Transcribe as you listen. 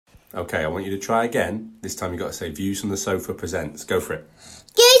Okay, I want you to try again. This time you've got to say Views from the Sofa presents. Go for it.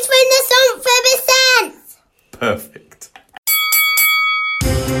 Views from the Sofa presents. Perfect.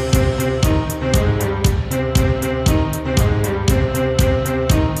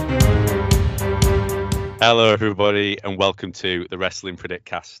 Hello, everybody, and welcome to the Wrestling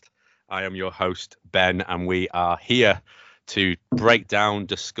Predictcast. I am your host, Ben, and we are here to break down,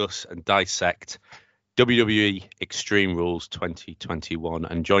 discuss, and dissect WWE Extreme Rules 2021.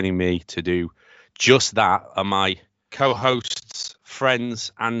 And joining me to do just that are my co-hosts,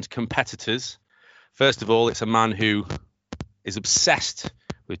 friends, and competitors. First of all, it's a man who is obsessed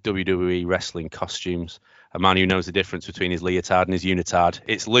with WWE wrestling costumes, a man who knows the difference between his leotard and his unitard.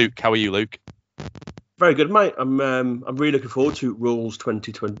 It's Luke. How are you, Luke? Very good, mate. I'm really looking forward to Rules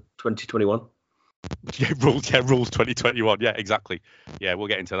 2021. Yeah, Rules 2021. Yeah, exactly. Yeah, we'll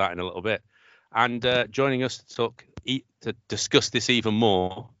get into that in a little bit. And joining us to discuss this even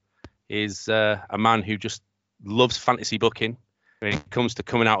more is a man who just loves fantasy booking. When it comes to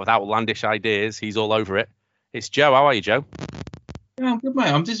coming out with outlandish ideas, he's all over it. It's Joe. How are you, Joe? Yeah, I'm good,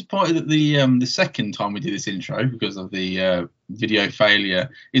 mate. I'm disappointed that the second time we did this intro, because of the video failure,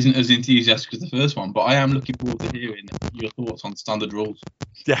 isn't as enthusiastic as the first one. But I am looking forward to hearing your thoughts on standard rules.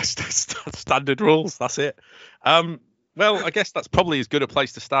 Yes, standard rules. That's it. Well, I guess that's probably as good a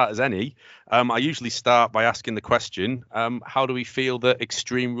place to start as any. I usually start by asking the question, how do we feel that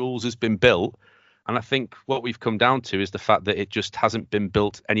Extreme Rules has been built? And I think what we've come down to is the fact that it just hasn't been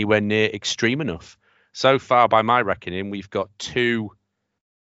built anywhere near extreme enough. So far, by my reckoning, we've got two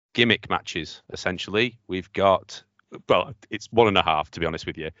gimmick matches, essentially. We've got, well, it's 1.5, to be honest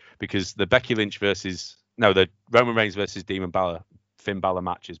with you, because the the Roman Reigns versus Finn Balor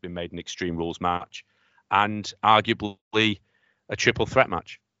match has been made an Extreme Rules match, and arguably a triple threat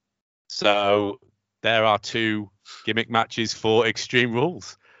match. So there are two gimmick matches for Extreme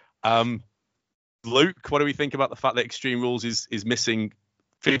Rules. Luke, what do we think about the fact that Extreme Rules is missing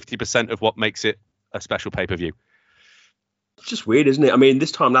 50% of what makes it a special pay-per-view? It's just weird, isn't it? I mean,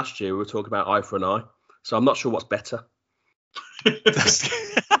 this time last year we were talking about eye for an eye, so I'm not sure what's better.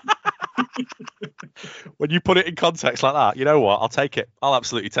 When you put it in context like that, you know what? I'll take it. I'll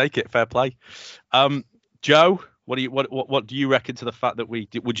absolutely take it. Fair play. Joe, what do you reckon to the fact that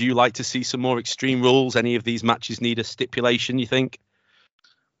would you like to see some more Extreme Rules? Any of these matches need a stipulation, you think?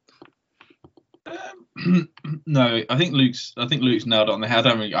 No, I think Luke's nailed it on the head.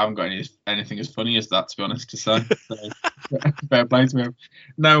 I haven't got anything as funny as that, to be honest, to say. So, fair play to him.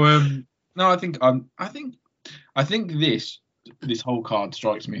 No, I think this whole card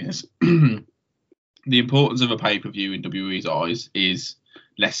strikes me as the importance of a pay-per-view in WWE's eyes is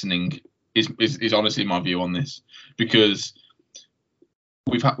lessening. Is honestly my view on this, because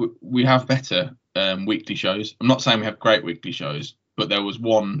we have better weekly shows. I'm not saying we have great weekly shows, but there was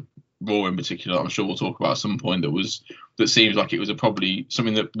one Raw in particular, I'm sure we'll talk about at some point, that seems like it was probably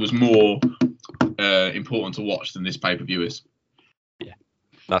something that was more important to watch than this pay-per-view is. Yeah,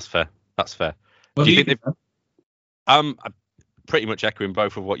 that's fair. Well, do you think I'm pretty much echoing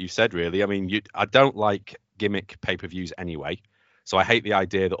both of what you said, really. I mean, I don't like gimmick pay-per-views anyway, so I hate the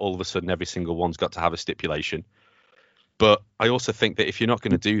idea that all of a sudden every single one's got to have a stipulation. But I also think that if you're not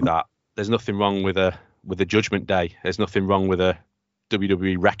going to do that, there's nothing wrong with a Judgment Day. There's nothing wrong with a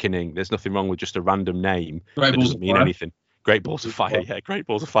WWE Reckoning. There's nothing wrong with just a random name that doesn't mean anything. Great Balls of Fire. Yeah, Great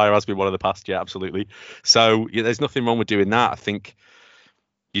Balls of Fire has been one of the past. Yeah, absolutely. So there's nothing wrong with doing that. I think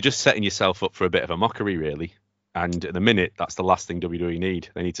you're just setting yourself up for a bit of a mockery, really. And at the minute, that's the last thing WWE need.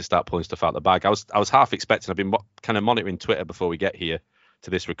 They need to start pulling stuff out the bag. I was half expecting, I've been kind of monitoring Twitter before we get here to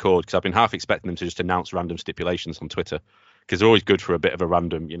this record, because I've been half expecting them to just announce random stipulations on Twitter, because they're always good for a bit of a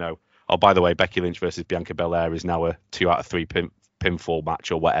random, oh, by the way, Becky Lynch versus Bianca Belair is now a 2 out of 3 pinfall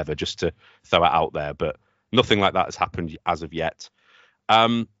match or whatever, just to throw it out there. But nothing like that has happened as of yet.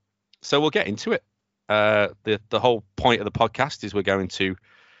 So we'll get into it. The whole point of the podcast is we're going to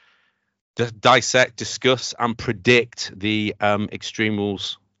dissect, discuss, and predict the Extreme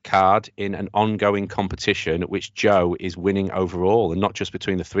Rules card in an ongoing competition, which Joe is winning overall, and not just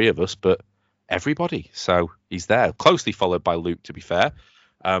between the three of us, but everybody. So he's there, closely followed by Luke, to be fair.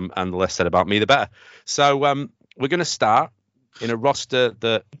 And the less said about me, the better. So we're going to start in a roster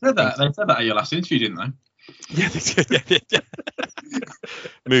that... They said that at your last interview, didn't they? Yeah, they did. Yeah.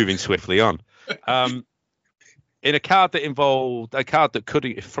 Moving swiftly on. In a card that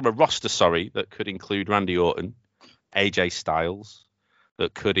could, from a roster, that could include Randy Orton, AJ Styles,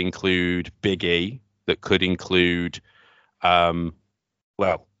 that could include Big E, that could include, Bobby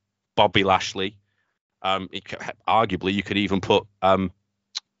Lashley. Arguably, you could even put Brock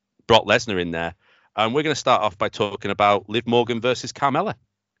Lesnar in there. We're going to start off by talking about Liv Morgan versus Carmella.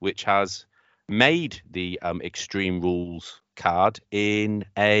 which has made the Extreme Rules card in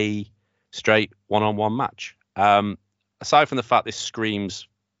a straight one-on-one match. Aside from the fact this screams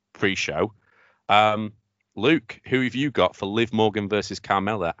pre-show, Luke, who have you got for Liv Morgan versus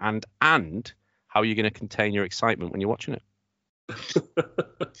Carmella, and how are you going to contain your excitement when you're watching it?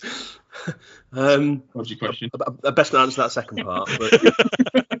 What's your question? I best not answer that second part.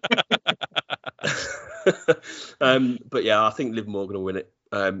 But yeah, I think Liv Morgan will win it.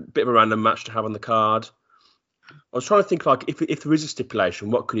 Bit of a random match to have on the card. I was trying to think, like, if there is a stipulation,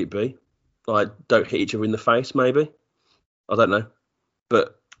 what could it be? Like, don't hit each other in the face, maybe. I don't know,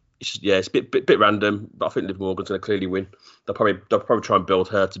 but it's just, it's a bit random. But I think Liv Morgan's going to clearly win. They'll probably try and build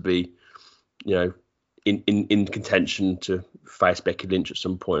her to be, in contention to face Becky Lynch at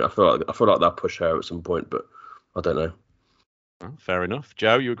some point. I feel like they'll push her at some point, but I don't know. Well, fair enough.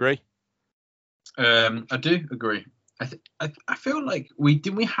 Joe, you agree? I do agree. I feel like we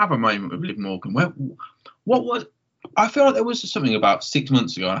have a moment with Liv Morgan where I feel like there was something about 6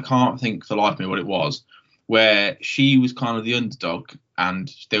 months ago, and I can't think for the life of me what it was, where she was kind of the underdog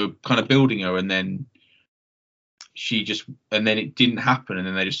and they were kind of building her, and then it didn't happen, and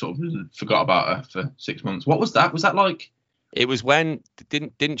then they just sort of forgot about her for 6 months. What was that? Was that like? It was when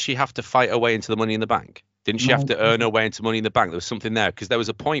didn't she have to fight her way into the Money in the Bank? Didn't she have to earn her way into Money in the Bank? There was something there, because there was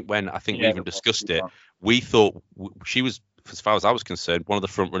a point when I think we even discussed it. We thought she was, as far as I was concerned, one of the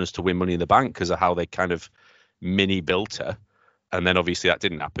front runners to win Money in the Bank because of how they kind of mini built her, and then obviously that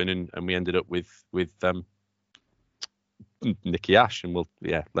didn't happen, and we ended up with Nikki Ash, and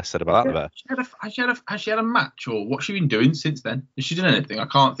less said about that. Has she had a match, or what's she been doing since then? Has she done anything? I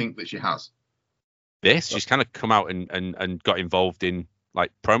can't think that she has. She's kind of come out and got involved in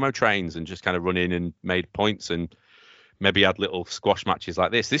like promo trains and just kind of run in and made points and maybe had little squash matches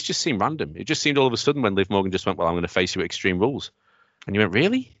like this. This just seemed random. It just seemed all of a sudden when Liv Morgan just went, well, I'm going to face you at Extreme Rules. And you went,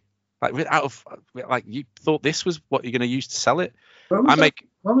 really? Like you thought this was what you're going to use to sell it? When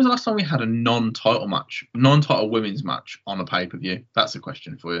was the last time we had a non-title women's match on a pay-per-view? That's a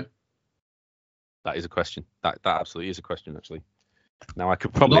question for you. That is a question. That absolutely is a question, actually. Now I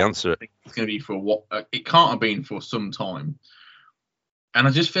could probably answer it. It's going to be for what? It can't have been for some time. And I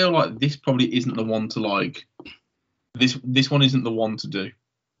just feel like this probably isn't the one to like. This one isn't the one to do. Do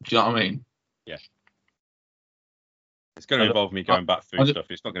you know what I mean? Yeah. It's going to involve me going back through stuff.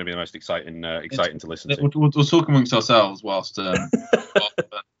 It's not going to be the most exciting to listen to. We'll talk amongst ourselves whilst. I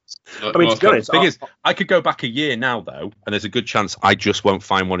mean, to be honest, the thing is, I could go back a year now though, and there's a good chance I just won't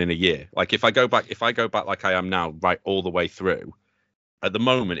find one in a year. Like if I go back like I am now, right all the way through. At the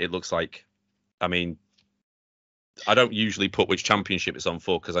moment, it looks like, I mean, I don't usually put which championship it's on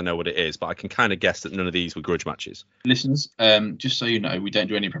for because I know what it is, but I can kind of guess that none of these were grudge matches. Listeners, just so you know, we don't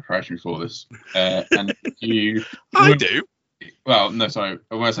do any preparation for this. And you... I do. Well, no, sorry.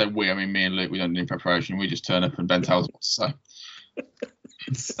 When I say we, I mean me and Luke, we don't do any preparation. We just turn up and Ben tells us so.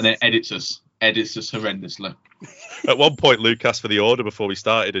 And then edits us horrendously. At one point, Luke asked for the order before we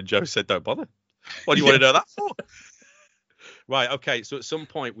started, and Joe said, don't bother. What do you want to know that for? Right, okay, so at some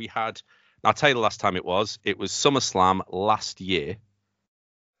point we had... I'll tell you the last time it was SummerSlam last year,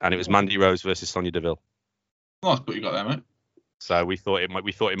 and it was Mandy Rose versus Sonya Deville. Nice what you got there, mate. So we thought it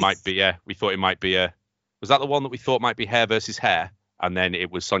might be was that the one that we thought might be hair versus hair, and then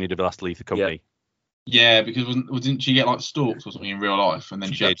it was Sonya Deville has to leave the company. Yeah, because didn't she get like stalked or something in real life, and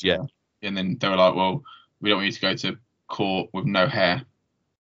then she did, yeah. And then they were like, well, we don't want you to go to court with no hair.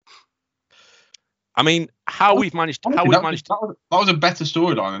 I mean, that was a better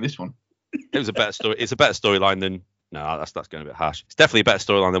storyline than this one. It was a better story. It's a better storyline than that's going a bit harsh. It's definitely a better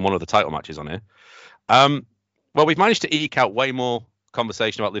storyline than one of the title matches on here. Well, we've managed to eke out way more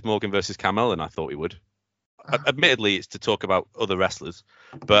conversation about Liv Morgan versus Carmella than I thought we would. Admittedly, it's to talk about other wrestlers,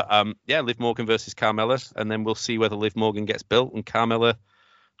 but Liv Morgan versus Carmella, and then we'll see whether Liv Morgan gets built and Carmella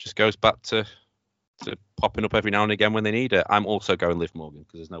just goes back to popping up every now and again when they need her. I'm also going Liv Morgan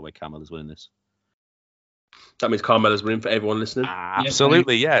because there's no way Carmella's winning this. That means Carmella's winning for everyone listening.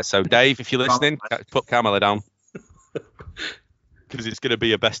 Absolutely, yeah. So, Dave, if you're listening, put Carmella down. Because it's going to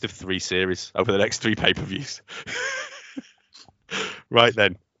be a best of 3 series over the next 3 pay-per-views. Right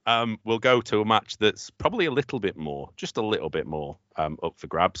then, we'll go to a match that's probably just a little bit more up for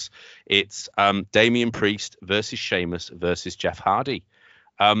grabs. It's Damian Priest versus Sheamus versus Jeff Hardy.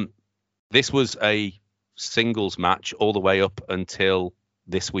 This was a singles match all the way up until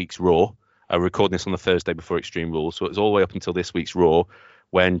this week's Raw. Recording this on the Thursday before Extreme Rules, so it was all the way up until this week's Raw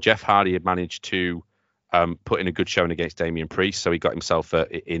when Jeff Hardy had managed to put in a good showing against Damian Priest, so he got himself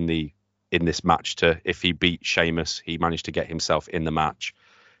in this match if he beat Sheamus, he managed to get himself in the match.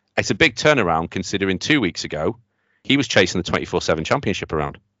 It's a big turnaround considering 2 weeks ago he was chasing the 24/7 championship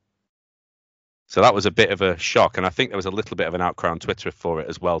around. So that was a bit of a shock. And I think there was a little bit of an outcry on Twitter for it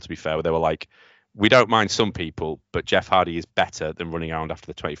as well, to be fair, where they were like, we don't mind some people, but Jeff Hardy is better than running around after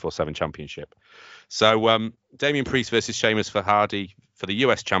the 24/7 championship. So Damian Priest versus Sheamus for Hardy for the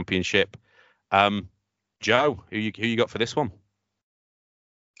US championship. Joe, who you got for this one?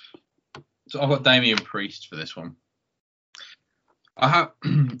 So I've got Damian Priest for this one. I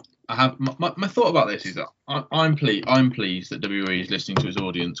have my thought about this is that I'm pleased that WWE is listening to his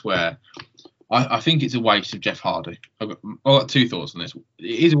audience. Where I think it's a waste of Jeff Hardy. I've got two thoughts on this.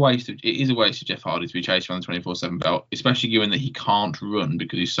 It is a waste of Jeff Hardy to be chased around the 24/7 belt, especially given that he can't run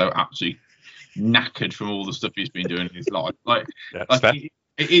because he's so absolutely knackered from all the stuff he's been doing in his life.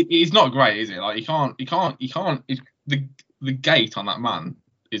 It's not great, is it? Like he can't. The gait on that man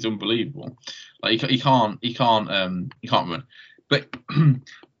is unbelievable. Like he can't run. But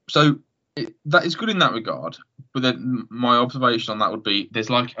so that is good in that regard. But then my observation on that would be there's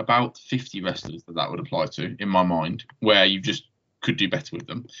like about 50 wrestlers that would apply to in my mind, where you just could do better with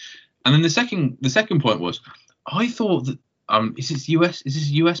them. And then the second point was I thought that is this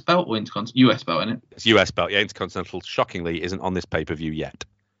US belt or Intercontinental? US belt, isn't it? It's US belt, yeah. Intercontinental, shockingly, isn't on this pay-per-view yet.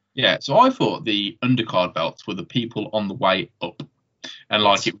 Yeah, so I thought the undercard belts were the people on the way up. And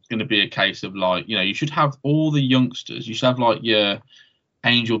like it was going to be a case of like, you should have all the youngsters. You should have like your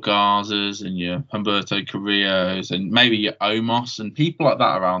Angel Garzas and your Humberto Carrillos and maybe your Omos and people like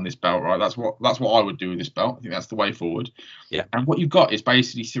that around this belt, right? That's what I would do with this belt. I think that's the way forward. Yeah. And what you've got is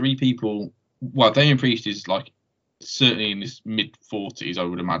basically three people. Well, Damian Priest is like certainly in his mid 40s, I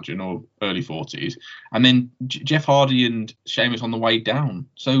would imagine, or early 40s, and then Jeff Hardy and Sheamus on the way down.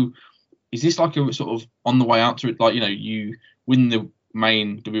 So is this like a sort of on the way out to it? Like you win the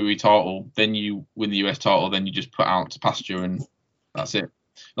main WWE title, then you win the US title, then you just put out to pasture and that's it.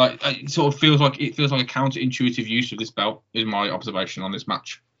 Like it sort of feels like a counterintuitive use of this belt is my observation on this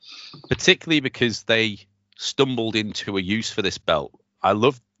match. Particularly because they stumbled into a use for this belt. I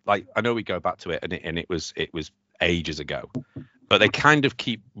know we go back to it and it was ages ago, but they kind of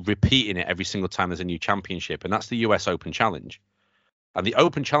keep repeating it every single time there's a new championship, and that's the US Open Challenge. And the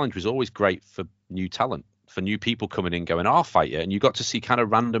Open Challenge was always great for new talent, for new people coming in going, I'll fight you. And you got to see kind of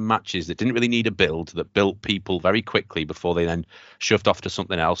random matches that didn't really need a build, that built people very quickly before they then shoved off to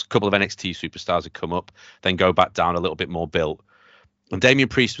something else. A couple of NXT superstars had come up, then go back down a little bit more built. And Damian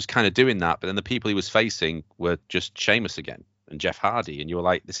Priest was kind of doing that, but then the people he was facing were just Sheamus again and Jeff Hardy. And you were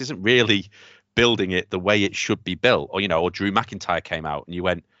like, this isn't really building it the way it should be built. Or Drew McIntyre came out and you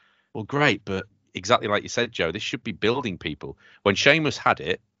went, well, great, but exactly like you said, Joe, this should be building people. When Sheamus had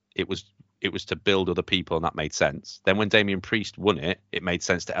it, it was to build other people, and that made sense. Then when Damian Priest won it, it made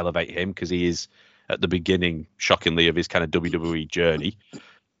sense to elevate him because he is at the beginning, shockingly, of his kind of WWE journey.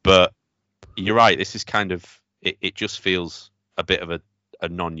 But you're right, this is kind of it just feels a bit of a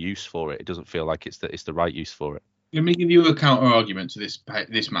non-use for it. It doesn't feel like it's the right use for it. Let me give you a counter argument to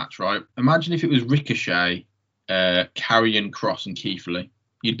this match, right? Imagine if it was Ricochet, Karrion Kross, and Keith Lee.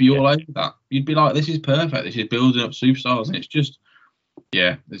 You'd be all over that. You'd be like, this is perfect. This is building up superstars, and it's just,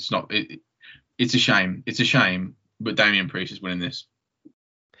 it's not. It's a shame. It's a shame. But Damian Priest is winning this.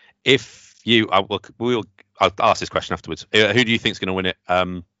 If you, I'll ask this question afterwards. Who do you think is going to win it,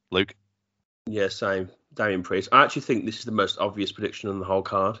 Luke? Yeah, same. Damian Priest. I actually think this is the most obvious prediction on the whole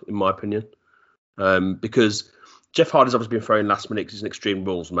card, in my opinion, because Jeff Hardy's obviously been thrown last minute because it's an Extreme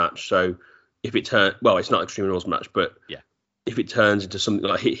Rules match. So if it turns, well, it's not an Extreme Rules match, but if it turns into something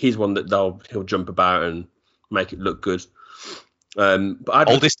like he's one that he'll jump about and make it look good. But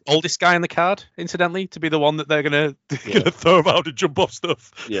oldest guy in the card, incidentally, to be the one that they're gonna throw about and jump off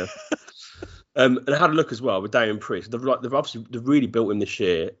stuff. Yeah. And I had a look as well with Damian Priest. They've really built him this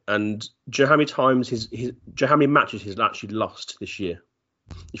year. And do you know how many times do you know how many matches he's actually lost this year?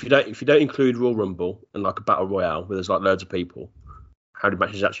 If you don't include Royal Rumble and like a Battle Royale where there's like loads of people, how many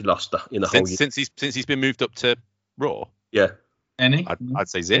matches he's actually lost in the whole year? Since he's been moved up to Raw? Yeah. Any? I'd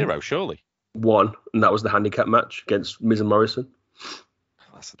say zero, surely. One, and that was the handicap match against Miz and Morrison.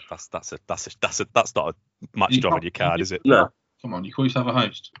 That's not a match to have on your card, is it? No. Come on, you call yourself a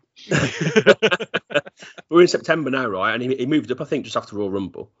host. We're in September now, right? And he moved up, I think, just after Royal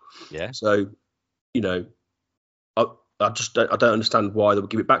Rumble. Yeah. So, I just don't understand why they would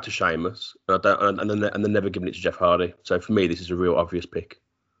give it back to Sheamus, and they're never giving it to Jeff Hardy. So for me, this is a real obvious pick.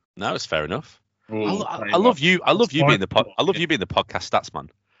 No, it's fair enough. Ooh, I love you. I love you being the podcast stats man.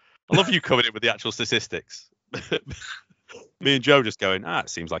 I love you coming in with the actual statistics. Me and Joe just going, it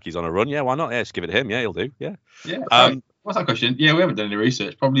seems like he's on a run. Yeah, why not? Yeah, just give it to him. Yeah, he'll do. Yeah. Yeah. What's that question? Yeah, we haven't done any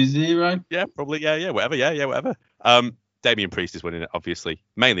research. Probably zero. Yeah, probably. Yeah, whatever. Yeah, whatever. Damian Priest is winning it, obviously,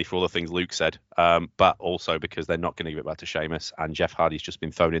 mainly for all the things Luke said, but also because they're not going to give it back to Sheamus, and Jeff Hardy's just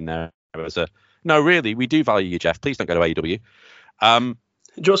been thrown in there as No, really, we do value you, Jeff. Please don't go to AEW. Do you know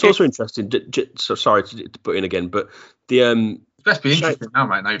what's also interesting? So sorry to put in again, but the Let's be interesting now,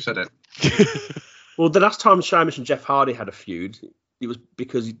 mate. Now you've said it. well, the last time Sheamus and Jeff Hardy had a feud, it was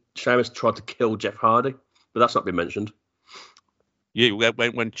because Sheamus tried to kill Jeff Hardy, but that's not been mentioned. Yeah,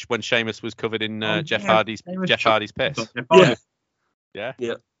 when Sheamus was covered in Jeff Hardy's piss. Yeah.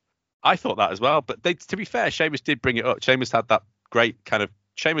 I thought that as well, but to be fair, Sheamus did bring it up. Sheamus had that great kind of.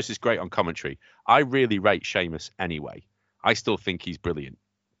 Sheamus is great on commentary. I really rate Sheamus anyway. I still think he's brilliant,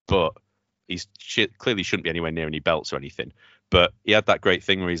 but he's clearly shouldn't be anywhere near any belts or anything. But he had that great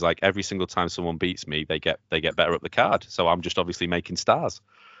thing where he's like, every single time someone beats me, they get better up the card. So I'm just obviously making stars.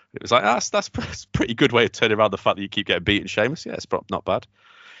 It was like, that's a pretty good way of turning around the fact that you keep getting beaten, Sheamus. Yeah, it's not bad.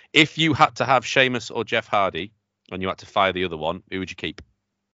 If you had to have Sheamus or Jeff Hardy and you had to fire the other one, who would you keep?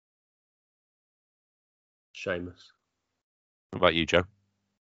 Sheamus. What about you, Joe?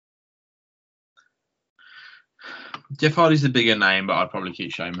 Jeff Hardy's the bigger name, but I'd probably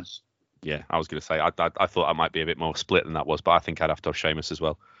keep Sheamus. Yeah, I was going to say, I thought I might be a bit more split than that was, but I think I'd have to have Sheamus as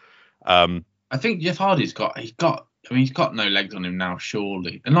well. I think Jeff Hardy's got no legs on him now,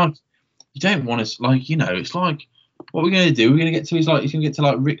 surely. And like, you don't want to, like, you know, it's like, what we're going to do? We're going to get to he's going to get to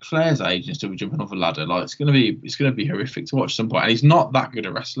like Ric Flair's age and still be jumping off a ladder. Like, it's going to be horrific to watch at some point. And he's not that good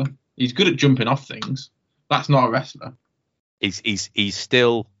a wrestler. He's good at jumping off things. That's not a wrestler. He's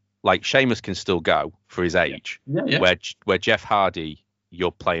still like Sheamus can still go for his age. Yeah. Where Jeff Hardy,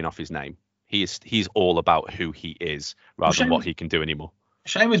 you're playing off his name. He's all about who he is rather than what he can do anymore.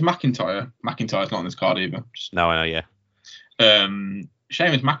 Sheamus McIntyre. McIntyre's not on this card either. No, I know, yeah.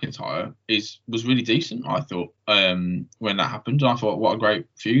 Sheamus McIntyre was really decent, I thought, when that happened. I thought, what a great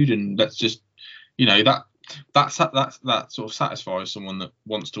feud, and let's just, you know, that sort of satisfies someone that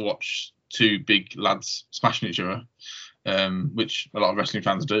wants to watch two big lads smashing each other, which a lot of wrestling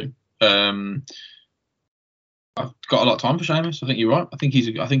fans do. I've got a lot of time for Sheamus. I think you're right. I think he's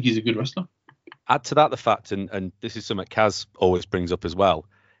a good wrestler. Add to that the fact, and this is something Kaz always brings up as well,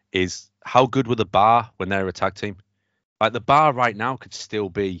 is how good were the Bar when they're a tag team? Like the Bar right now could still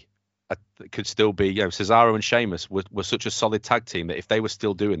be, you know, Cesaro and Sheamus were such a solid tag team that if they were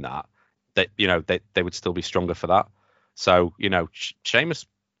still doing that, you know, they would still be stronger for that. So, you know, Sheamus,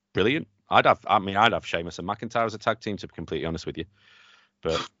 brilliant. I'd have Sheamus and McIntyre as a tag team, to be completely honest with you.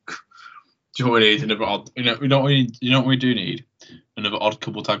 But do you know what we need? Another odd. You know what we do need? Another odd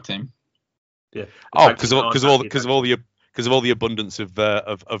couple tag team. Yeah. Oh, because of all the abundance of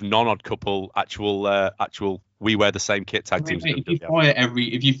non-odd couple actual we wear the same kit tag teams.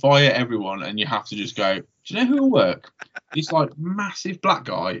 If you fire everyone and you have to just go, do you know who will work? This like massive black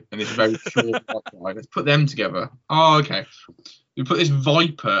guy and this very short black guy. Let's put them together. Oh, okay. We put this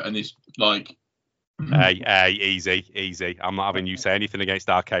Viper and this like. Hey, easy. I'm not having you say anything against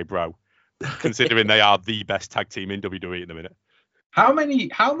RK Bro, considering they are the best tag team in WWE at the minute. How many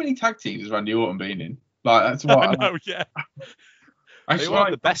tag teams has Randy Orton been in? Like that's what I know. Yeah. They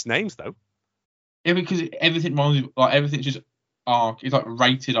are the best names though. Yeah, because everything runs like everything's just it's like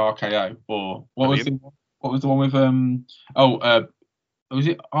rated RKO or what was the one with was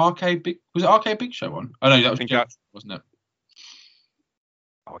it RK Big Show one? Oh no, that was Jack, wasn't it?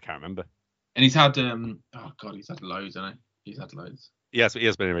 Oh, I can't remember. And he's had he's had loads, hasn't he? He's had loads. Yes, he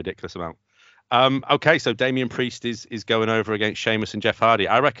has been a ridiculous amount. Okay, so Damian Priest is going over against Sheamus and Jeff Hardy.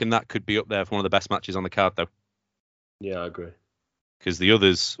 I reckon that could be up there for one of the best matches on the card, though. Yeah, I agree. Because the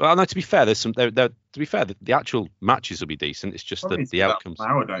others, well, no. To be fair, the actual matches will be decent. It's just the outcomes. An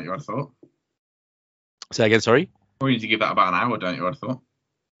hour, don't you? I thought. Say again, sorry. We need to give that about an hour, don't you? I thought.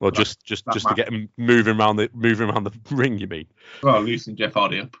 Well, just to get him moving around the ring, you mean? Well, loosen Jeff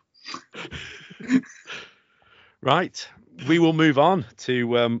Hardy up. Right, we will move on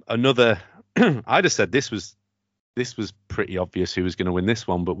to another. I just said this was pretty obvious who was going to win this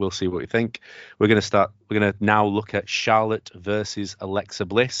one, but we'll see what we think. We're going to now look at Charlotte versus Alexa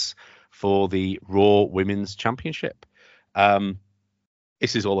Bliss for the Raw Women's Championship.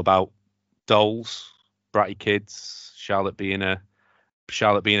 This is all about dolls, bratty kids, Charlotte being a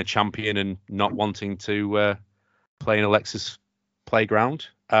champion and not wanting to play in Alexa's playground.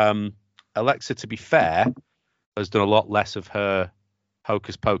 Alexa, to be fair, has done a lot less of her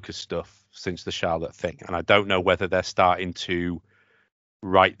hocus pocus stuff since the Charlotte thing, and I don't know whether they're starting to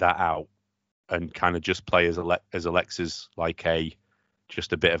write that out and kind of just play as Alexa's like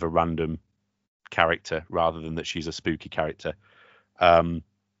just a bit of a random character rather than that she's a spooky character. I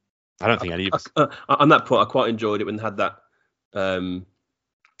don't think any of us. On that point, I quite enjoyed it when they had that,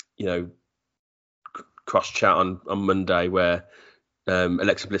 cross chat on Monday where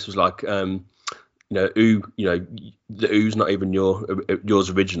Alexa Bliss was like, the oo's not even yours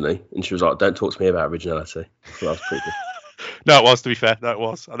originally, and she was like, "Don't talk to me about originality." So that was pretty good. No, it was, to be fair. No, it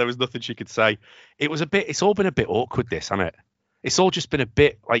was. And there was nothing she could say. It's all been a bit awkward, this, hasn't it? It's all just been a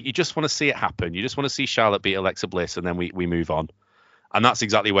bit like you just want to see it happen. You just want to see Charlotte beat Alexa Bliss and then we move on. And that's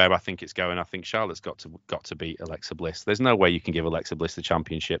exactly where I think it's going. I think Charlotte's got to beat Alexa Bliss. There's no way you can give Alexa Bliss the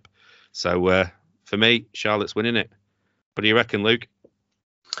championship. So for me, Charlotte's winning it. What do you reckon, Luke?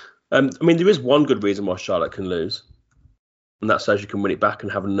 I mean, there is one good reason why Charlotte can lose, and that's so she can win it back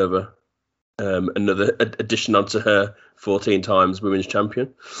and have another addition onto her 14 times women's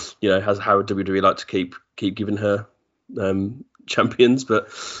champion. Has how WWE like to keep giving her champions, but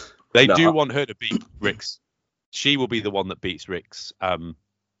they do want her to beat Rick's. She will be the one that beats Rick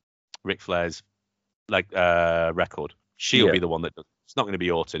Flair's record. She'll be the one that does. It's not going to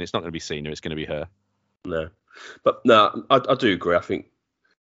be Orton. It's not going to be Cena. It's going to be her. No, but no, I do agree. I think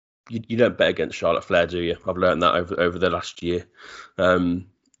you don't bet against Charlotte Flair, do you? I've learned that over the last year.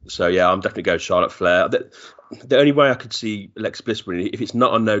 So yeah, I'm definitely going Charlotte Flair. The only way I could see Alexa Bliss winning, if it's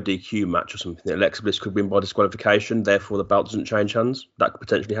not a no DQ match or something, Alexa Bliss could win by disqualification. Therefore, the belt doesn't change hands. That could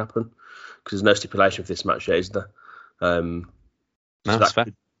potentially happen because there's no stipulation for this match yet, is there? No, that's fair.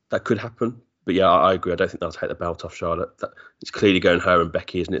 That could happen. But yeah, I agree. I don't think they'll take the belt off Charlotte. It's clearly going her and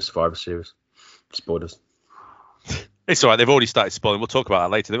Becky, isn't it? Survivor Series. Spoilers. It's all right. They've already started spoiling. We'll talk about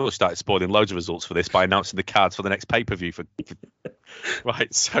that later. They've already started spoiling loads of results for this by announcing the cards for the next pay-per-view.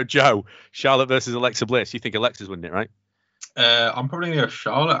 Right. So, Joe, Charlotte versus Alexa Bliss. You think Alexa's winning it, right? I'm probably going to go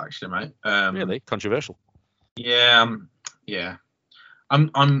Charlotte, actually, mate. Really? Controversial. Yeah.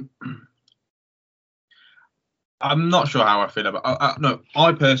 I'm not sure how I feel about.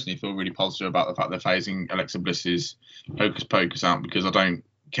 I personally feel really positive about the fact they're phasing Alexa Bliss's Hocus Pocus out because I don't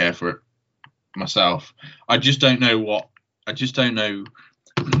care for it myself. I just don't know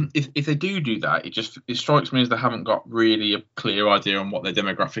if they do that. It strikes me as they haven't got really a clear idea on what their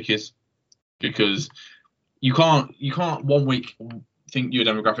demographic is, because you can't 1 week think your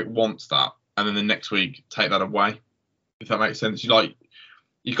demographic wants that and then the next week take that away. If that makes sense, you've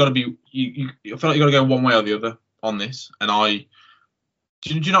got to be. I feel like you got to go one way or the other on this. And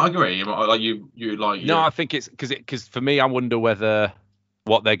do you not agree? Like you like. No, I think it's because for me, I wonder whether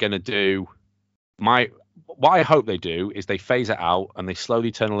what they're going to do. What I hope they do is they phase it out and they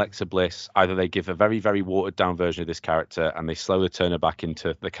slowly turn Alexa Bliss. Either they give a very, very watered down version of this character and they slowly turn her back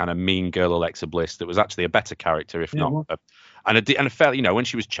into the kind of mean girl Alexa Bliss that was actually a better character, if not. And a fairly, when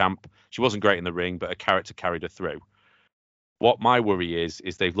she was champ, she wasn't great in the ring, but her character carried her through. What my worry is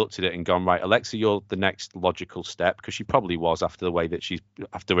they've looked at it and gone, right, Alexa, you're the next logical step, because she probably was after the way that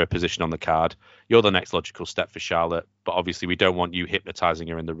after her position on the card. You're the next logical step for Charlotte, but obviously we don't want you hypnotizing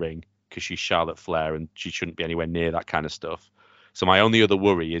her in the ring because she's Charlotte Flair and she shouldn't be anywhere near that kind of stuff. So my only other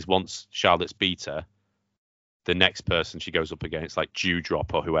worry is once Charlotte's beat her, the next person she goes up against, like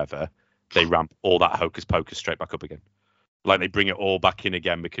Dewdrop or whoever, they ramp all that Hocus Pocus straight back up again. Like they bring it all back in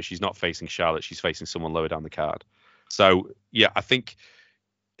again because she's not facing Charlotte, she's facing someone lower down the card. So yeah, I think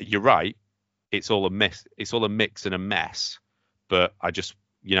you're right. It's all a mix. It's all a mix and a mess. But I'm just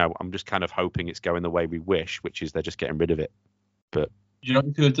kind of hoping it's going the way we wish, which is they're just getting rid of it. But you know what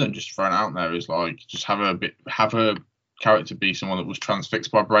you could have done, just thrown out there, is like just have her character be someone that was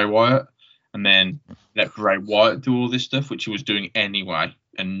transfixed by Bray Wyatt, and then let Bray Wyatt do all this stuff, which he was doing anyway,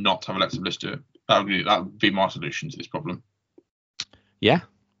 and not have Alexa Bliss do it. That would be my solution to this problem. Yeah.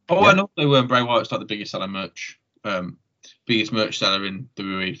 Oh, yeah. And also Bray Wyatt's like the biggest merch seller in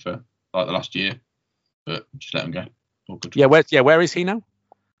WWE for like the last year, but just let him go. All good. Yeah, where is he now?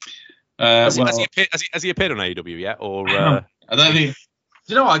 Has he appeared on AEW yet? Or I don't think.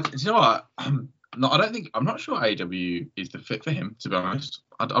 Do you know what? I'm not sure AEW is the fit for him, to be honest.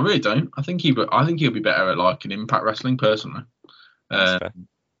 I really don't. I think he'll be better at like an Impact Wrestling personally. But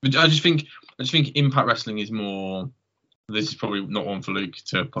I just think Impact Wrestling is more. This is probably not one for Luke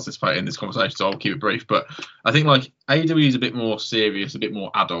to participate in this conversation, so I'll keep it brief. But I think like AEW is a bit more serious, a bit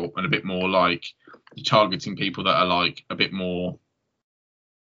more adult, and a bit more like targeting people that are like a bit more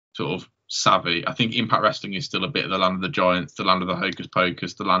sort of savvy. I think Impact Wrestling is still a bit of the land of the giants, the land of the Hocus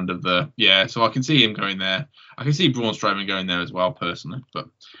Pocus, the land of the So I can see him going there. I can see Braun Strowman going there as well personally, but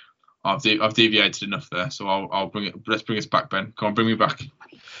I've deviated enough there, so I'll bring it. Let's bring us back, Ben. Come on, bring me back.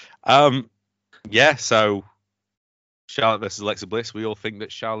 Yeah. So Charlotte versus Alexa Bliss. We all think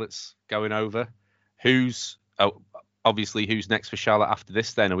that Charlotte's going over. Who's next for Charlotte after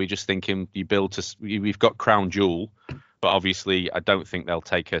this? Then are we just thinking we've got Crown Jewel? But obviously, I don't think they'll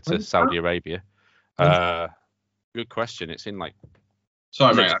take her to Saudi Arabia. Good question. It's in like.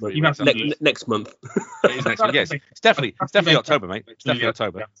 Sorry, mate. Next month. It is next month. Yes, it's definitely October, mate. It's definitely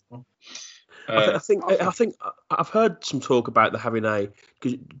October. I think I've heard some talk about having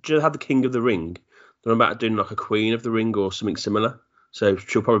because do you have the King of the Ring? They're about doing like a Queen of the Ring or something similar. So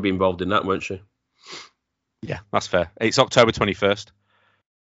she'll probably be involved in that, won't she? Yeah, that's fair. It's October 21st.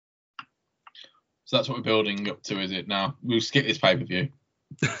 So that's what we're building up to, is it? Now we'll skip this pay-per-view.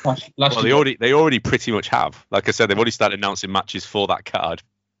 Well, they already pretty much have. Like I said, they've already started announcing matches for that card.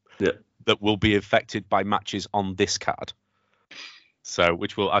 Yeah. That will be affected by matches on this card. So,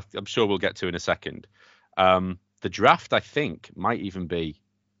 which I'm sure we'll get to in a second. The draft, I think, might even be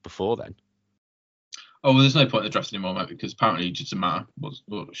before then. Oh, well, there's no point in the draft anymore, mate, because apparently it doesn't matter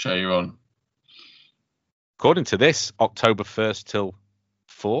what show you're on. According to this, October 1st till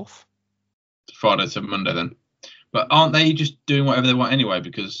 4th. Friday to Monday then. But aren't they just doing whatever they want anyway?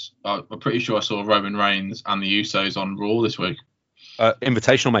 Because I'm pretty sure I saw Roman Reigns and the Usos on Raw this week.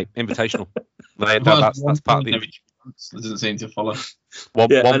 Invitational, mate. Invitational. That's part of the... That doesn't seem to follow. One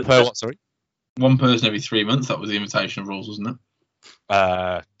per what, sorry? One person every 3 months. That was the invitational rules, wasn't it?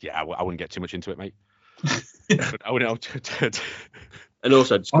 Yeah, I wouldn't get too much into it, mate. I wouldn't. And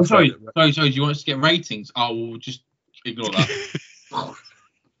also, I'm sorry. Do you want us to get ratings? I will just ignore that.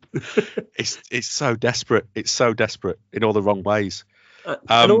 It's so desperate. It's so desperate in all the wrong ways.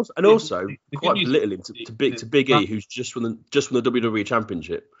 And also quite belittling to Big E, who's just won the WWE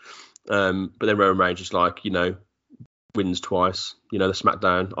Championship. But then Roman Reigns just wins twice. The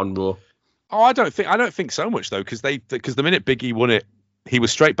SmackDown on Raw. Oh, I don't think so much though, because the minute Big E won it, he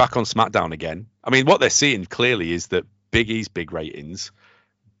was straight back on SmackDown again. I mean, what they're seeing clearly is that Big E's big ratings,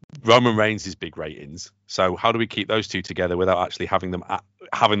 Roman Reigns' big ratings. So how do we keep those two together without actually having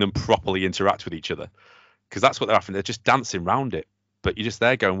them properly interact with each other? Because that's what they're having. They're just dancing around it. But you're just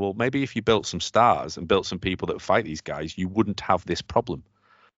there going, well, maybe if you built some stars and built some people that fight these guys, you wouldn't have this problem.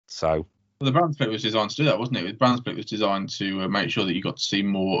 So. Well, the brand split was designed to do that, wasn't it? The brand split was designed to make sure that you got to see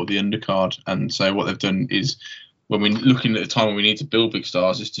more of the undercard. And so what they've done is, when we're looking at the time when we need to build big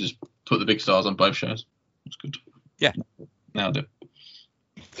stars, is to just put the big stars on both shows. That's good. Yeah. Nailed it.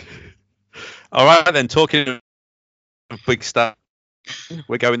 All right, then, talking of big stars,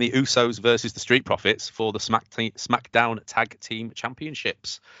 we're going the Usos versus the Street Profits for the SmackDown Tag Team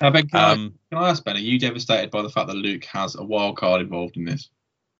Championships. Can I ask, Ben, are you devastated by the fact that Luke has a wild card involved in this?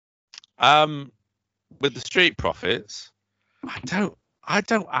 With the Street Profits, I don't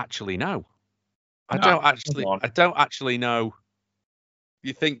actually know. I don't actually know.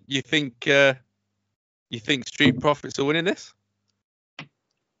 You think Street Profits are winning this?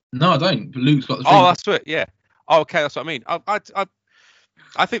 No, I don't. But Luke's got the. Oh, that's it. Yeah. Oh, okay, that's what I mean.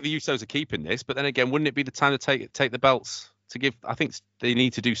 I think the Usos are keeping this, but then again, wouldn't it be the time to take the belts to give? I think they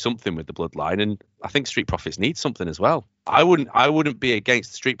need to do something with the bloodline, and I think Street Profits need something as well. I wouldn't be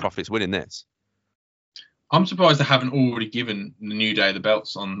against the Street Profits winning this. I'm surprised they haven't already given the New Day the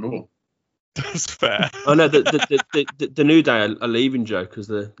belts on Raw. That's fair. Oh no, the New Day are leaving, Joe, because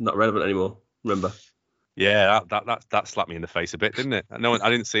they're not relevant anymore. Remember? Yeah, that slapped me in the face a bit, didn't it? No, I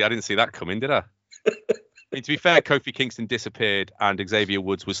didn't see that coming, did I? I mean, to be fair, Kofi Kingston disappeared and Xavier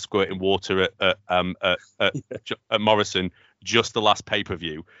Woods was squirting water at Morrison just the last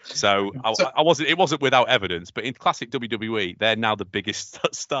pay-per-view. So it wasn't without evidence, but in classic WWE, they're now the biggest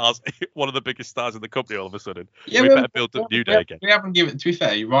stars, one of the biggest stars in the company all of a sudden. Yeah, we better build up New Day again. We haven't given, to be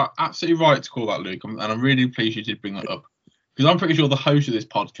fair, you're right, absolutely right to call that, Luke, and I'm really pleased you did bring that up. Because I'm pretty sure the host of this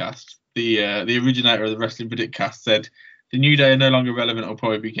podcast, the originator of the Wrestling Predictcast, said the New Day are no longer relevant, will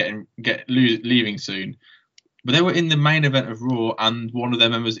probably be leaving soon. But they were in the main event of Raw, and one of their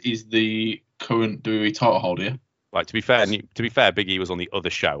members is the current WWE title holder. Yeah? Like, to be fair, Big E was on the other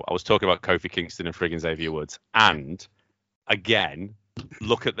show. I was talking about Kofi Kingston and friggin' Xavier Woods. And again,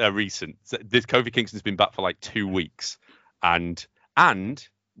 look at their recent. This Kofi Kingston's been back for like 2 weeks, and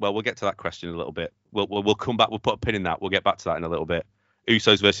well, we'll get to that question in a little bit. We'll come back. We'll put a pin in that. We'll get back to that in a little bit.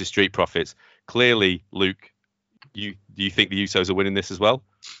 Usos versus Street Profits. Clearly, Luke, do you think the Usos are winning this as well?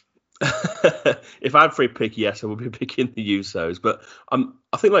 If I had free pick, yes, I would be picking the Usos. But I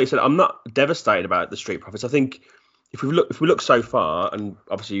think, like you said, I'm not devastated about the Street Profits. I think if we look so far, and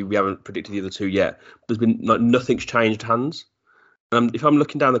obviously we haven't predicted the other two yet, there's been nothing's changed hands. If I'm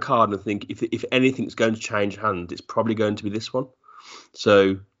looking down the card and think if anything's going to change hands, it's probably going to be this one.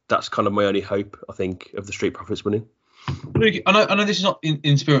 So that's kind of my only hope, I think, of the Street Profits winning. Luke, I know this is not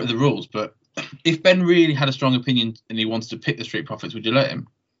in spirit of the rules, but if Ben really had a strong opinion and he wanted to pick the Street Profits, would you let him?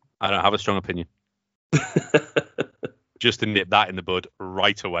 I don't have a strong opinion. Just to nip that in the bud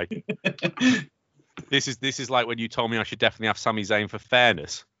right away. This is like when you told me I should definitely have Sami Zayn for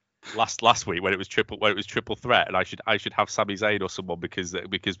fairness. last week when it was triple threat, and I should have Sami Zayn or someone because we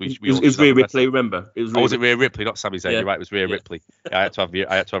It all was should have Rhea the best. Ripley, remember? It was Was it Rhea Ripley, not Sami Zayn? Yeah. You're right, it was Rhea Yeah. Ripley. Yeah, I had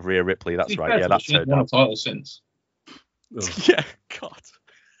to have Rhea Ripley. That's right. Yeah, that's turned won a out. title since. Yeah, God.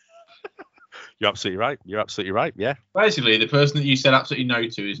 You're absolutely right. Yeah. Basically, the person that you said absolutely no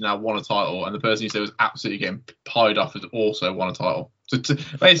to is now won a title, and the person you said was absolutely getting pied off has also won a title. So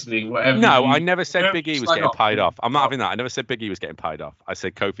basically, whatever. No, I never said whatever Big E you was slag getting off, pied off. I'm not having that. I never said Big E was getting pied off. I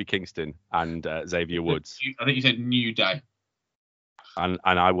said Kofi Kingston and Xavier Woods, I think you said New Day. and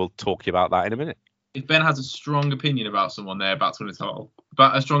I will talk to you about that in a minute. If Ben has a strong opinion about someone, they're about to win a title.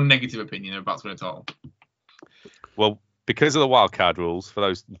 But a strong negative opinion, they're about to win a title. Well, because of the wildcard rules, for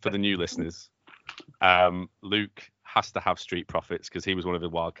the new listeners, Luke has to have Street Profits because he was one of the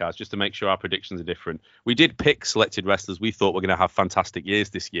wildcards, just to make sure our predictions are different. We did pick selected wrestlers we thought were going to have fantastic years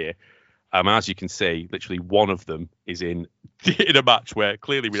this year. As you can see, literally one of them is in a match where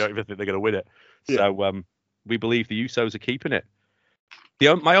clearly we don't even think they're going to win it. Yeah. So we believe the Usos are keeping it.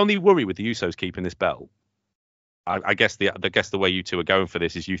 My only worry with the Usos keeping this belt, I guess the way you two are going for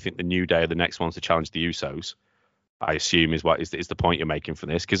this is you think the New Day are the next ones to challenge the Usos. I assume is the point you're making from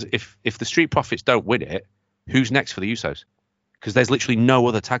this, because if the Street Profits don't win it, who's next for the Usos? Because there's literally no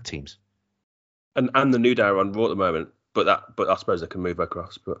other tag teams. And the New Day are on Raw at the moment, but I suppose they can move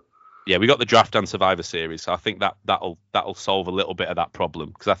across. But yeah, we got the Draft and Survivor Series, so I think that'll solve a little bit of that problem.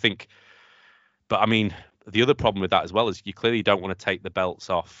 Because I think, but I mean, the other problem with that as well is you clearly don't want to take the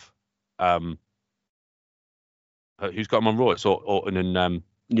belts off. Who's got them on Raw? It's Orton and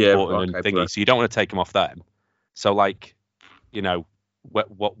Orton and Thingy. So you don't want to take them off them. So what's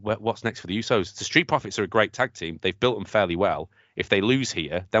next for the Usos? The Street Profits are a great tag team. They've built them fairly well. If they lose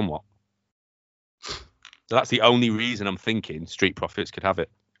here, then what? So that's the only reason I'm thinking Street Profits could have it.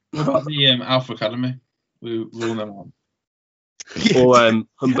 What about the Alpha Academy? We all know one. Or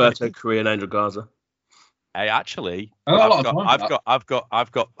Humberto Carrillo and Angel Garza. Hey, actually, I've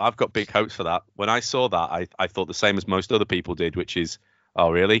got big hopes for that. When I saw that, I thought the same as most other people did, which is,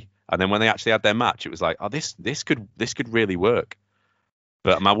 oh really? And then when they actually had their match, it was like, oh, this could really work.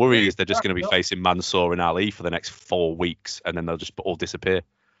 But my worry is they're just going to be facing Mansoor and Ali for the next 4 weeks, and then they'll just all disappear.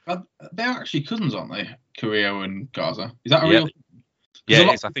 They're actually cousins, aren't they? Carrillo and Garza. Is that a real thing? Yeah,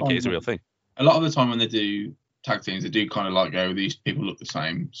 it is. I think it is a real thing. A lot of the time when they do tag teams, they do kind of like go, these people look the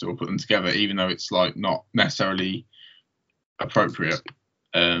same, so we'll put them together, even though it's like not necessarily appropriate.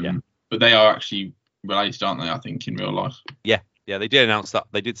 But they are actually related, aren't they? I think in real life. Yeah, they did announce that.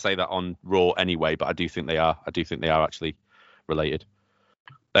 They did say that on Raw anyway, but I do think they are actually related.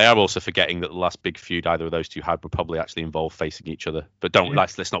 They are also forgetting that the last big feud either of those two had would probably actually involve facing each other. But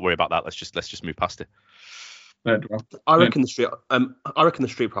let's not worry about that. Let's just move past it. I reckon the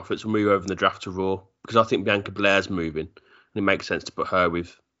Street Profits will move over in the draft to Raw because I think Bianca Belair's moving, and it makes sense to put her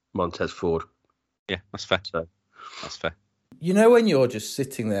with Montez Ford. Yeah, that's fair. That's fair. You know when you're just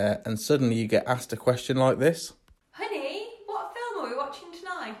sitting there and suddenly you get asked a question like this? Honey, what film are we watching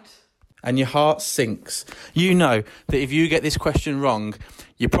tonight? And your heart sinks. You know that if you get this question wrong,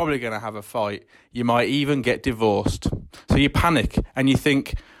 you're probably going to have a fight. You might even get divorced. So you panic and you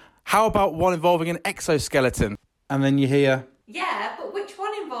think, how about one involving an exoskeleton? And then you hear... Yeah, but which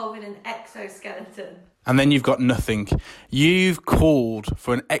one involving an exoskeleton? And then you've got nothing. You've called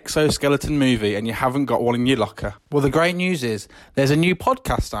for an exoskeleton movie and you haven't got one in your locker. Well, the great news is there's a new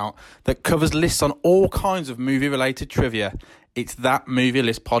podcast out that covers lists on all kinds of movie-related trivia. It's That Movie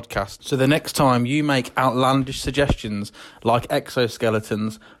List Podcast. So the next time you make outlandish suggestions like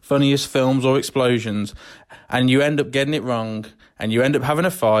exoskeletons, funniest films or explosions, and you end up getting it wrong, and you end up having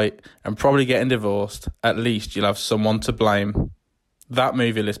a fight and probably getting divorced, at least you'll have someone to blame. That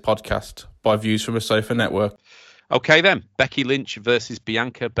Movie List Podcast by Views from a Sofa Network. Okay then, Becky Lynch versus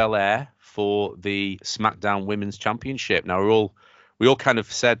Bianca Belair for the SmackDown Women's Championship. Now we all kind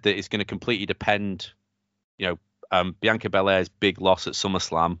of said that it's going to completely depend, Bianca Belair's big loss at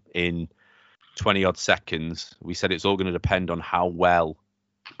SummerSlam in 20 odd seconds. We said it's all going to depend on how well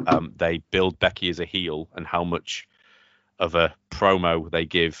they build Becky as a heel and how much of a promo they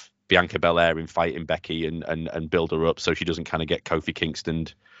give Bianca Belair in fighting Becky and build her up so she doesn't kind of get Kofi Kingston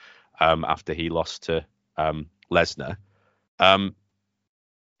after he lost to Lesnar. In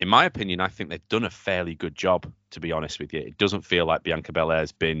my opinion, I think they've done a fairly good job, to be honest with you. It doesn't feel like Bianca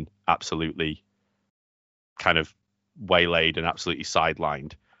Belair's been absolutely kind of waylaid and absolutely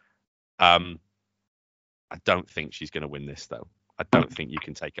sidelined. I don't think she's going to win this, though. I don't think you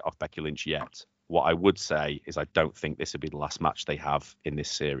can take it off Becky Lynch yet. What I would say is I don't think this will be the last match they have in this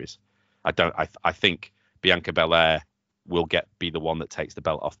series. I think Bianca Belair will be the one that takes the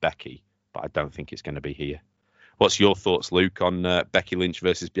belt off Becky, but I don't think it's going to be here. What's your thoughts, Luke, on Becky Lynch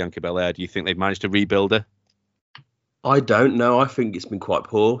versus Bianca Belair? Do you think they've managed to rebuild her? I don't know. I think it's been quite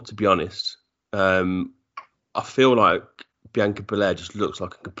poor, to be honest. I feel like Bianca Belair just looks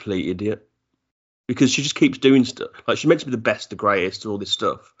like a complete idiot because she just keeps doing stuff. Like, she's meant to be the best, the greatest, all this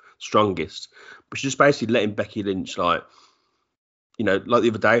stuff, strongest, but she's just basically letting Becky Lynch, like, you know, like the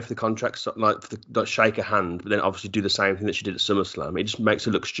other day for the contracts, like, shake her hand, but then obviously do the same thing that she did at SummerSlam. It just makes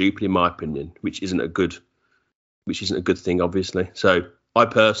her look stupid, in my opinion, which isn't a good thing, obviously. So I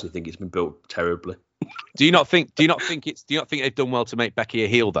personally think it's been built terribly. Do you not think they've done well to make Becky a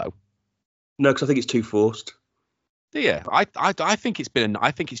heel though? No, because I think it's too forced. Yeah, I think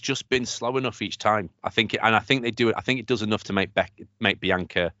it's just been slow enough each time. I think they do it. I think it does enough to make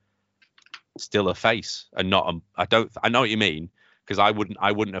Bianca still a face and not a. I know what you mean, because I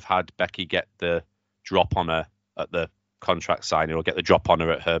wouldn't have had Becky get the drop on her at the contract signing or get the drop on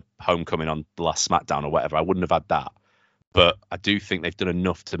her at her homecoming on the last SmackDown or whatever. I wouldn't have had that. But I do think they've done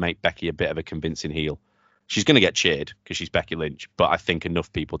enough to make Becky a bit of a convincing heel. She's going to get cheered because she's Becky Lynch, but I think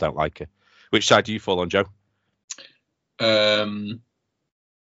enough people don't like her. Which side do you fall on, Joe? Well,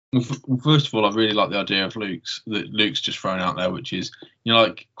 first of all, I really like the idea of Luke's just thrown out there, which is, you know,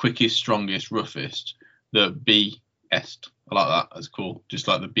 like quickest, strongest, roughest, the B-est. I like that. That's cool. Just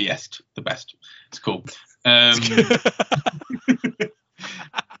like the B-est, the best. It's cool. And so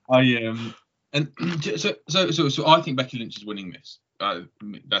I think Becky Lynch is winning this.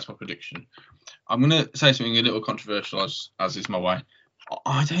 That's my prediction. I'm going to say something a little controversial, as is my way.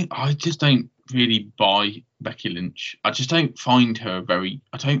 I just don't really buy Becky Lynch. I just don't find her very.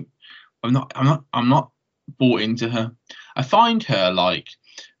 I'm not bought into her. I find her like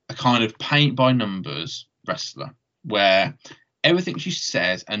a kind of paint by numbers wrestler, where everything she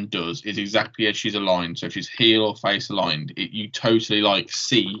says and does is exactly as she's aligned. So if she's heel or face aligned, you totally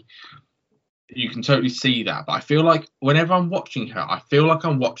see. You can totally see that. But I feel like whenever I'm watching her, I feel like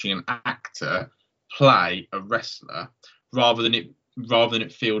I'm watching an actor play a wrestler rather than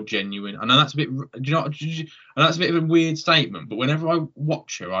it feel genuine. I know that's a bit. I know that's a bit of a weird statement, but whenever I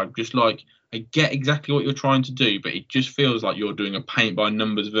watch her, I'm just like, I get exactly what you're trying to do, but it just feels like you're doing a paint by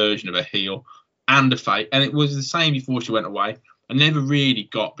numbers version of a heel and a face. And it was the same before she went away. I never really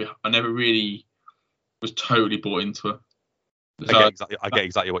was totally bought into her. I get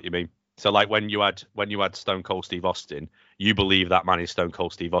exactly what you mean. So like when you had Stone Cold Steve Austin, you believe that man is Stone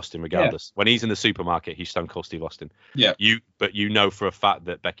Cold Steve Austin regardless. Yeah. When he's in the supermarket, he's Stone Cold Steve Austin. Yeah. But you know for a fact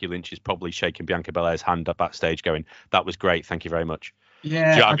that Becky Lynch is probably shaking Bianca Belair's hand up backstage, going, "That was great, thank you very much."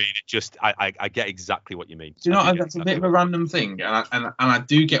 Yeah. Do you know what I mean? I get exactly what you mean. Do you know that's a bit of a random thing, and I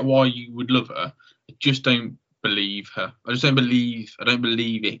do get why you would love her. I just don't believe her. I don't believe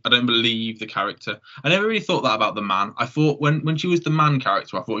it. I don't believe the character. I never really thought that about the man. I thought when she was the man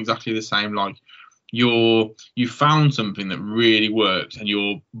character, I thought exactly the same. Like you found something that really works and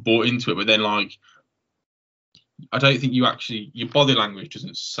you're bought into it, but then like I don't think your body language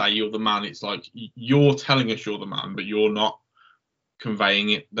doesn't say you're the man. It's like you're telling us you're the man, but you're not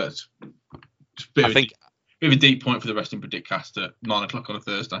conveying it. That's a bit of a deep point for the Wrestling Predictcast at 9:00 on a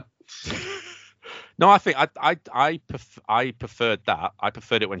Thursday. No, I think I preferred that. I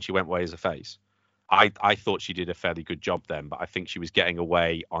preferred it when she went away as a face. I thought she did a fairly good job then, but I think she was getting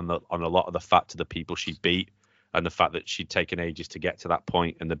away on a lot of the fat to the people she beat, and the fact that she'd taken ages to get to that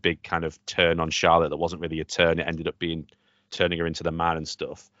point, and the big kind of turn on Charlotte that wasn't really a turn. It ended up being turning her into the man and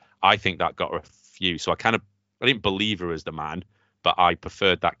stuff. I think that got her a few. So I didn't believe her as the man, but I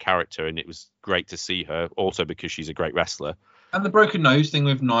preferred that character, and it was great to see her also because she's a great wrestler. And the broken nose thing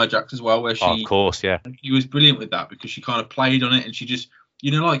with Nia Jax as well, where she, of course, yeah, she was brilliant with that because she kind of played on it, and she just,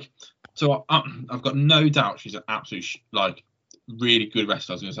 so I've got no doubt she's an absolute really good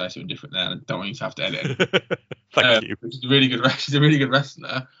wrestler. I was going to say something different there, and I don't want you to have to edit it. Thank you. She's a really good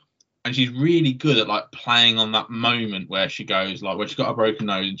wrestler, and she's really good at playing on that moment where she goes where she got a broken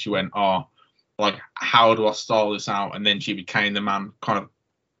nose and she went, how do I style this out? And then she became the man, kind of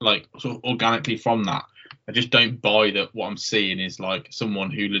sort of organically from that. I just don't buy that what I'm seeing is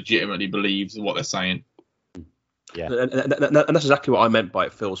someone who legitimately believes what they're saying. Yeah, and that's exactly what I meant by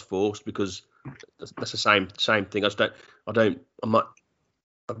it feels forced, because that's the same thing. I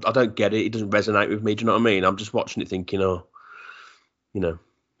don't get it. It doesn't resonate with me. Do you know what I mean? I'm just watching it thinking,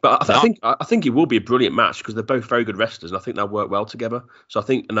 But I think it will be a brilliant match because they're both very good wrestlers, and I think they'll work well together. So I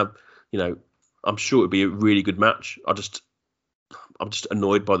think, I'm sure it'll be a really good match. I'm just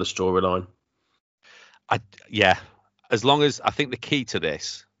annoyed by the storyline. As long as I think the key to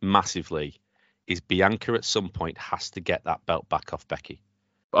this massively is Bianca at some point has to get that belt back off Becky.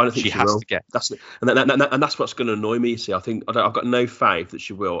 But I don't think She she has will. to get- And that's what's going to annoy me. You see, I've got no faith that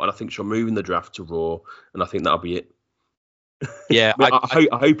she will, and I think she'll move in the draft to Raw, and I think that'll be it. Yeah, I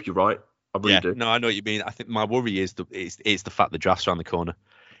hope you're right. I really do. No, I know what you mean. I think my worry is the fact the draft's around the corner.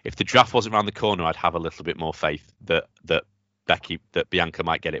 If the draft wasn't around the corner, I'd have a little bit more faith that Bianca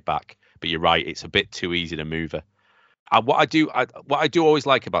might get it back. But you're right, it's a bit too easy to move her. What I do always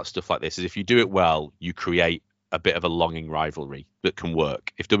like about stuff like this is if you do it well, you create a bit of a longing rivalry that can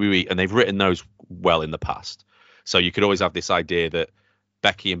work. If WWE, and they've written those well in the past, so you could always have this idea that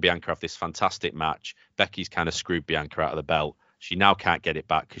Becky and Bianca have this fantastic match. Becky's kind of screwed Bianca out of the belt. She now can't get it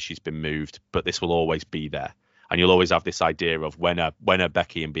back because she's been moved, but this will always be there. And you'll always have this idea of when are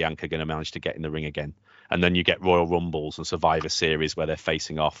Becky and Bianca going to manage to get in the ring again? And then you get Royal Rumbles and Survivor Series where they're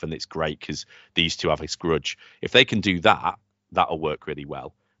facing off, and it's great because these two have this grudge. If they can do that, that'll work really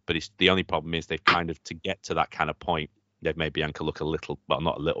well. But the only problem is they've kind of, to get to that kind of point, they've made Bianca look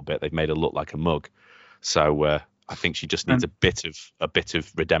not a little bit, they've made her look like a mug. So I think she just needs a bit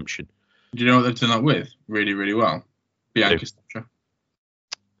of redemption. Do you know what they've done that with really, really well? Bianca Sasha.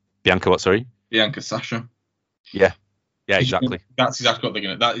 Bianca what, sorry? Bianca Sasha. Yeah, exactly. That's exactly what they're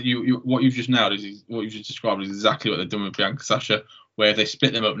going to. That what you've just nailed is what you've just described is exactly what they've done with Bianca Sasha. Where if they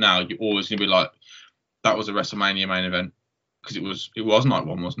split them up now, you're always going to be like, that was a WrestleMania main event, because it was night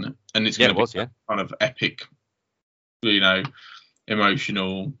one, wasn't it? And it's going to be kind of epic,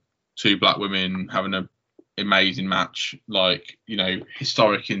 emotional. Two black women having an amazing match,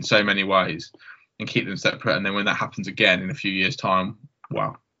 historic in so many ways, and keep them separate. And then when that happens again in a few years' time,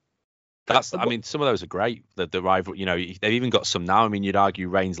 wow. Some of those are great. The rival, they've even got some now. I mean, you'd argue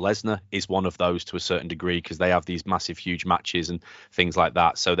Reigns Lesnar is one of those to a certain degree because they have these massive, huge matches and things like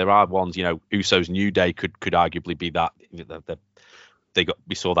that. So there are ones, Usos New Day could arguably be that.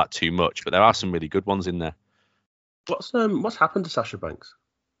 We saw that too much, but there are some really good ones in there. What's happened to Sasha Banks?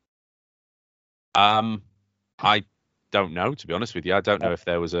 I don't know, to be honest with you. I don't know if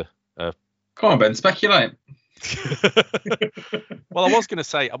there was a. Come on, Ben, speculate. Well, I was going to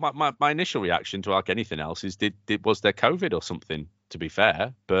say my initial reaction to anything else is was there COVID or something? To be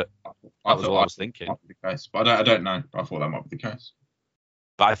fair, but that was what I was thinking. Might be the case, but I don't know. I thought that might be the case.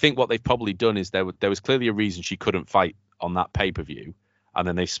 But I think what they've probably done is there was clearly a reason she couldn't fight on that pay-per-view, and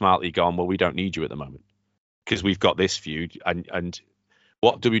then they've smartly gone, well, we don't need you at the moment because we've got this feud, and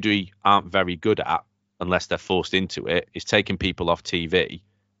what WWE aren't very good at, unless they're forced into it, is taking people off TV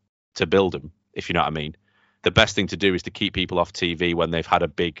to build them, if you know what I mean. The best thing to do is to keep people off TV when they've had a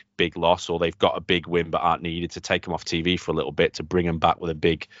big loss or they've got a big win but aren't needed, to take them off TV for a little bit, to bring them back with a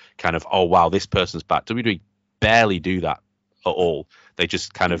big kind of, oh, wow, this person's back. WWE barely do that at all. They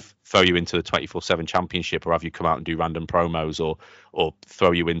just kind of throw you into the 24/7 championship or have you come out and do random promos or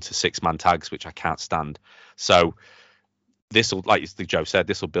throw you into 6-man tags, which I can't stand. So this will, like Joe said,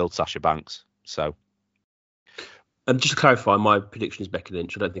 this will build Sasha Banks. So. Just to clarify, my prediction is Becky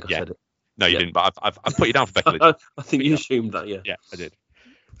Lynch. I don't think I said it. No, you didn't, but I've put you down for Becky Lynch. I think you assumed that, yeah. Yeah, I did.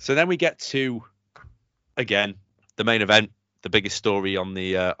 So then we get to, again, the main event, the biggest story on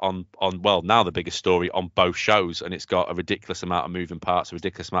the now the biggest story on both shows, and it's got a ridiculous amount of moving parts, a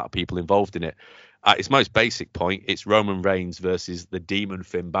ridiculous amount of people involved in it. At its most basic point, it's Roman Reigns versus the Demon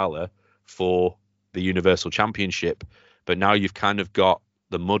Finn Balor for the Universal Championship. But now you've kind of got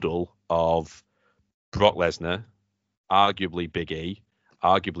the muddle of Brock Lesnar, arguably Big E,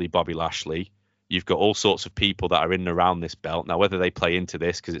 arguably Bobby Lashley. You've got all sorts of people that are in and around this belt. Now, whether they play into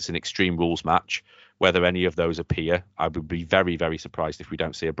this because it's an Extreme Rules match, whether any of those appear, I would be very, very surprised if we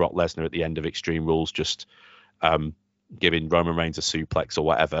don't see a Brock Lesnar at the end of Extreme Rules just giving Roman Reigns a suplex or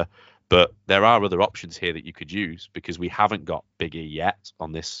whatever. But there are other options here that you could use because we haven't got Big E yet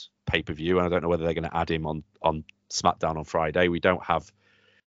on this pay-per-view, and I don't know whether they're going to add him on SmackDown on Friday. We don't have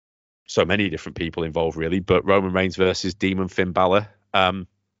so many different people involved, really, but Roman Reigns versus Demon Finn Balor.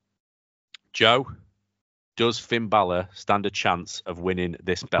 Joe, does Finn Balor stand a chance of winning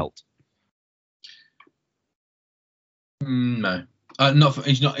this belt? No,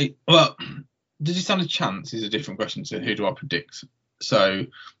 he's not. Well, does he stand a chance? Is a different question to who do I predict. So,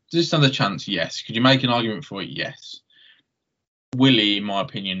 does he stand a chance? Yes. Could you make an argument for it? Yes. Will he? In my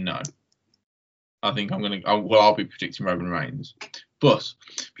opinion, no. I think I'll be predicting Roman Reigns. But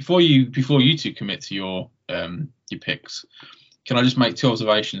before you two commit to your picks, can I just make two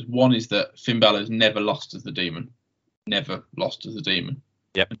observations? One is that Finn Balor's never lost as the Demon. Never lost as the Demon.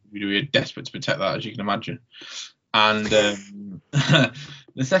 Yep. We are desperate to protect that, as you can imagine. And the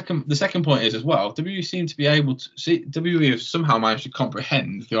second point is as well, WWE seem to be able to see. WWE have somehow managed to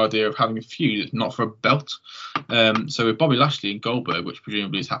comprehend the idea of having a feud that's not for a belt. So with Bobby Lashley and Goldberg, which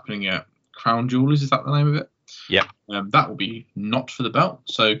presumably is happening at Crown Jewel, is that the name of it? Yeah. That will be not for the belt.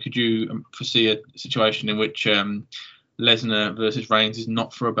 So could you foresee a situation in which Lesnar versus Reigns is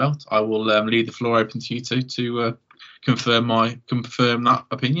not for a belt? I will leave the floor open to you two to confirm that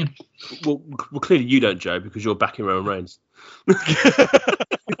opinion. Well, clearly you don't, Joe, because you're backing Roman Reigns.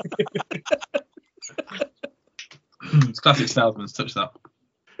 It's classic salesman's touch that.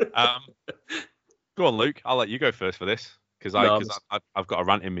 Go on, Luke. I'll let you go first for this because I've got a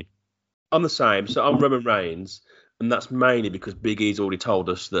rant in me. I'm the same. So I'm Roman Reigns, and that's mainly because Big E's already told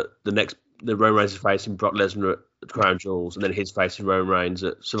us that the Roman Reigns is facing Brock Lesnar at Crown Jewels, and then he's facing Roman Reigns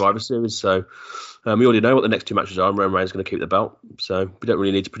at Survivor Series. So we already know what the next two matches are, and Roman Reigns is going to keep the belt. So we don't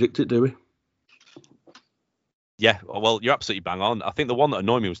really need to predict it, do we? Yeah, well, you're absolutely bang on. I think the one that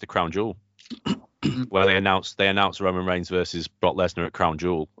annoyed me was the Crown Jewel, where they announced Roman Reigns versus Brock Lesnar at Crown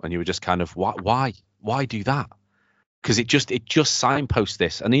Jewel, and you were just kind of why do that? Because it just signposts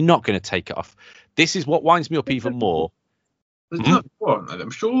this, and they're not going to take it off. This is what winds me up even more.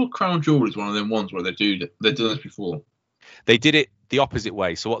 I'm sure Crown Jewel is one of them ones where they've done this before. They did it the opposite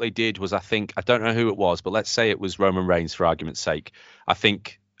way. So what they did was, I don't know who it was, but let's say it was Roman Reigns for argument's sake. I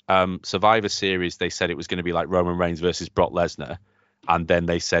think Survivor Series, they said it was going to be like Roman Reigns versus Brock Lesnar, and then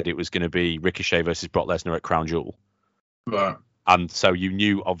they said it was going to be Ricochet versus Brock Lesnar at Crown Jewel. Right. And so you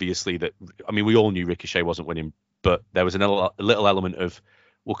knew, obviously, that, I mean, we all knew Ricochet wasn't winning, but there was a little element of,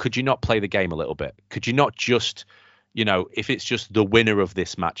 well, could you not play the game a little bit? Could you not just, if it's just the winner of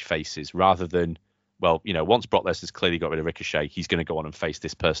this match faces, rather than, well, once Brock Lesnar's clearly got rid of Ricochet, he's going to go on and face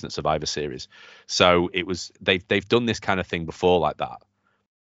this person at Survivor Series. So it was, they've done this kind of thing before like that.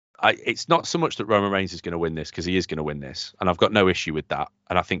 It's not so much that Roman Reigns is going to win this, because he is going to win this, and I've got no issue with that.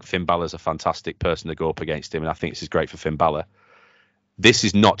 And I think Finn Balor's a fantastic person to go up against him, and I think this is great for Finn Balor. This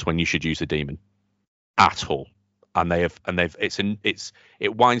is not when you should use the Demon at all. And it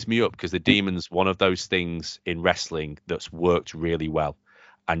winds me up, because the Demon's one of those things in wrestling that's worked really well.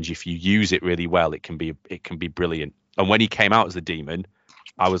 And if you use it really well, it can be brilliant. And when he came out as the Demon,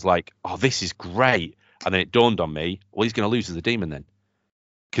 I was like, oh, this is great. And then it dawned on me, well, he's going to lose as the Demon then.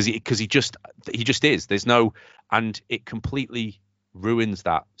 Because he just is. There's no, and it completely ruins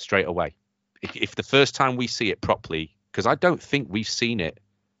that straight away. If the first time we see it properly, because I don't think we've seen it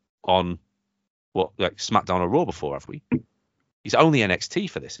on like SmackDown or Raw before, have we? He's only NXT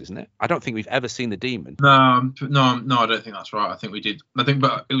for this, isn't it? I don't think we've ever seen the Demon. No, I don't think that's right. I think we did. But it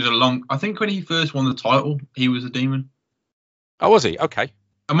was I think when he first won the title, he was a Demon. Oh, was he? Okay.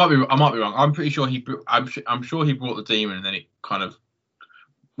 I might be wrong. I'm pretty sure I'm sure he brought the Demon, and then it kind of,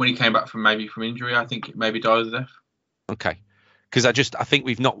 when he came back from injury, I think it maybe died a death. Okay. Because I think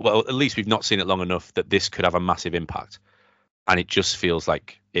we've not, well, at least we've not seen it long enough that this could have a massive impact. And it just feels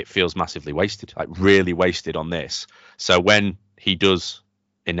massively wasted, like really wasted on this. So when he does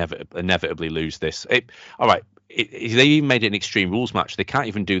inevitably lose this, they even made it an Extreme Rules match. They can't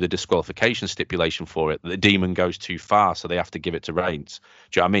even do the disqualification stipulation for it. The Demon goes too far, so they have to give it to Reigns.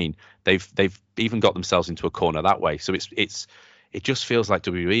 Do you know what I mean? They've even got themselves into a corner that way. So it just feels like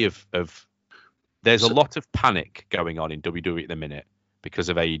WWE there's a lot of panic going on in WWE at the minute because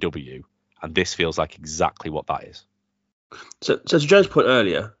of AEW, and this feels like exactly what that is. So to Joe's point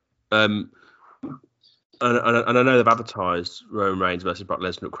earlier, and I know they've advertised Roman Reigns versus Brock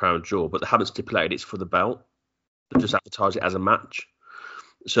Lesnar at Crown Jewel, but they haven't stipulated it's for the belt. They've just advertised it as a match.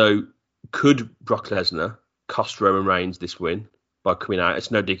 So could Brock Lesnar cost Roman Reigns this win by coming out? It's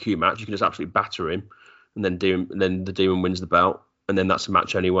no DQ match. You can just absolutely batter him, and then the Demon wins the belt, and then that's a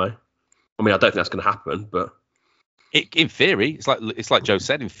match anyway. I mean, I don't think that's going to happen, but in theory, it's like Joe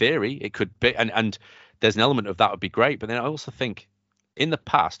said. In theory, it could be, and there's an element of that would be great. But then I also think, in the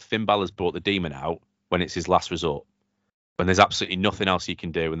past, Finn Balor's brought the Demon out when it's his last resort, when there's absolutely nothing else he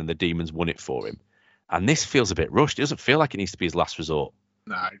can do, and then the Demon's won it for him. And this feels a bit rushed. It doesn't feel like it needs to be his last resort.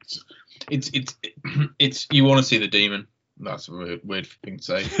 No, it's you want to see the Demon. That's a weird thing to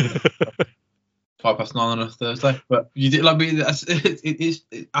say. 9:05 on a Thursday, but you did like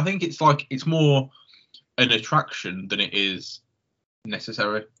I think it's more an attraction than it is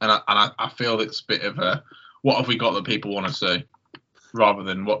necessary, and I feel it's a bit of a what have we got that people want to see, rather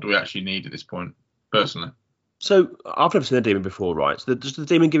than what do we actually need at this point, personally. So I've never seen the Demon before, right? So does the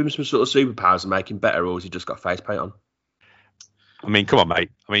Demon give him some sort of superpowers and make him better, or has he just got face paint on? I mean, come on,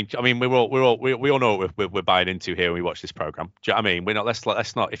 mate. I mean, we all know what we're buying into here when we watch this program. Do you know what I mean? We're not. Let's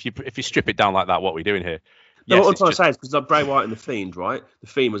not. If you strip it down like that, what are we doing here? No, what I'm trying to say is because like Bray Wyatt and the Fiend, right? The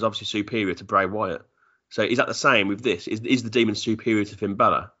Fiend was obviously superior to Bray Wyatt. So is that the same with this? Is the Demon superior to Finn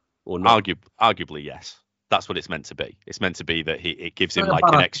Balor or not? Arguably, yes. That's what it's meant to be. It's meant to be that it gives him like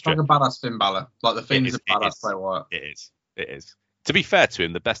an extra. Like a badass Finn Balor, like the Fiend is a badass Bray Wyatt. It is. To be fair to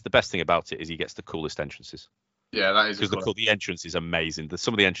him, the best thing about it is he gets the coolest entrances. Yeah, that is Because the entrance is amazing.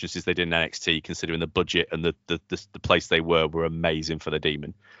 Some of the entrances they did in NXT, considering the budget and the place they were amazing for the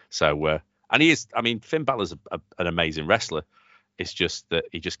Demon. So and he is. I mean, Finn Balor's an amazing wrestler. It's just that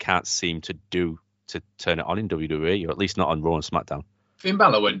he just can't seem to turn it on in WWE, or at least not on Raw and SmackDown. Finn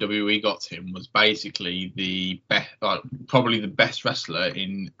Balor, when WWE got him, was basically the best, probably the best wrestler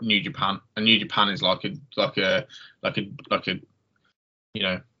in New Japan. And New Japan is like a you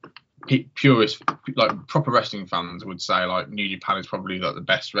know, purist, like proper wrestling fans would say, like New Japan is probably like the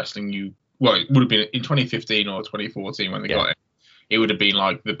best wrestling. Well, it would have been in 2015 or 2014 when they got it. It would have been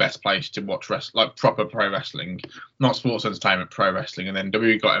like the best place to watch like proper pro wrestling, not sports entertainment, pro wrestling. And then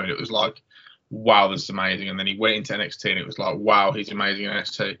WWE got him, and it was like, wow, this is amazing. And then he went into NXT, and it was like, wow, he's amazing in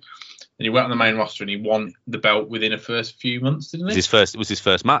NXT. And he went on the main roster, and he won the belt within the first few months, didn't he? It was his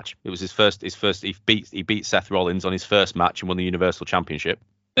first match. It was his first. He beat Seth Rollins on his first match and won the Universal Championship.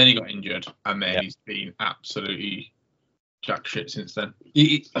 Then he got injured, and then he's been absolutely jack shit since then.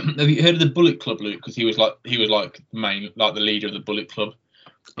 Have you heard of the Bullet Club, Luke? Because he was like the main, like the leader of the Bullet Club.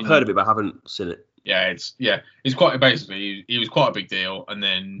 I've heard of it, but I haven't seen it. Yeah, it's quite basically he was quite a big deal, and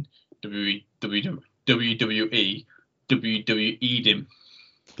then WWE WWE'd him.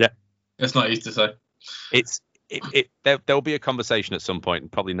 Yeah, that's not easy to say. There'll be a conversation at some point,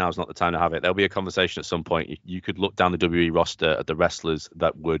 and probably now's not the time to have it. There'll be a conversation at some point. You could look down the WWE roster at the wrestlers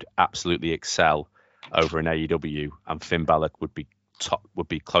that would absolutely excel over in AEW, and Finn Balor would be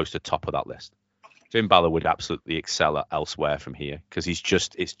close to top of that list. Finn Balor would absolutely excel elsewhere from here, because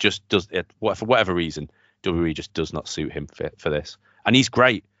for whatever reason, WWE just does not suit him for this. And he's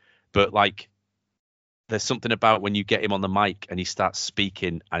great, but like, there's something about when you get him on the mic and he starts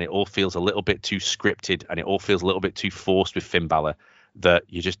speaking, and it all feels a little bit too scripted, and it all feels a little bit too forced with Finn Balor, that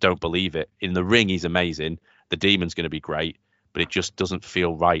you just don't believe it. In the ring, he's amazing. The Demon's going to be great, but it just doesn't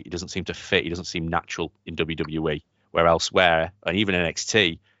feel right. It doesn't seem to fit. He doesn't seem natural in WWE. Where elsewhere, and even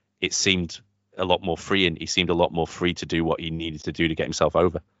NXT, it seemed a lot more free, and he seemed a lot more free to do what he needed to do to get himself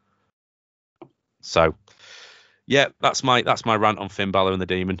over. So, yeah, that's my rant on Finn Balor and the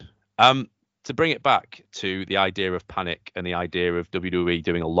Demon. To bring it back to the idea of panic and the idea of WWE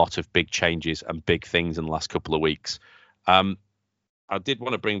doing a lot of big changes and big things in the last couple of weeks, I did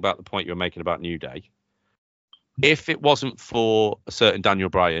want to bring back the point you were making about New Day. If it wasn't for a certain Daniel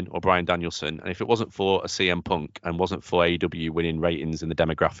Bryan or Bryan Danielson, and if it wasn't for a CM Punk and wasn't for AEW winning ratings in the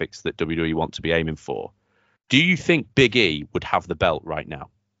demographics that WWE want to be aiming for, do you think Big E would have the belt right now?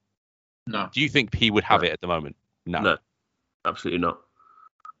 No. Do you think he would have it at the moment? No, absolutely not.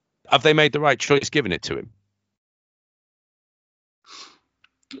 Have they made the right choice giving it to him?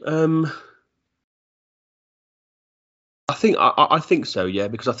 I think so, yeah,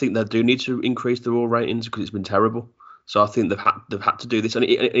 because I think they do need to increase the Raw ratings because it's been terrible. So I think they've had to do this, and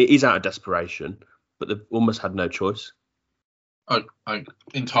it is out of desperation, but they've almost had no choice. I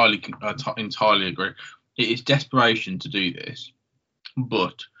entirely agree. It is desperation to do this,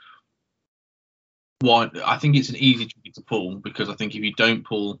 but I think it's an easy trigger to pull, because I think if you don't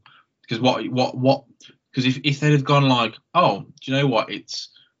pull, because if they'd have gone like, oh, do you know what? It's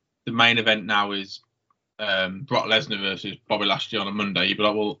the main event now is Brock Lesnar versus Bobby Lashley on a Monday. You'd be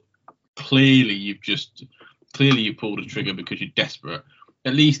like, well, clearly you pulled a trigger because you're desperate.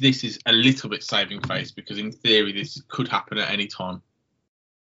 At least this is a little bit saving face, because in theory this could happen at any time.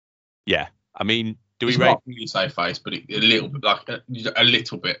 Yeah, I mean, it's not really save face, but a little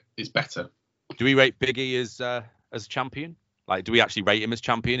bit is better. Do we rate Big E as a champion? Like, do we actually rate him as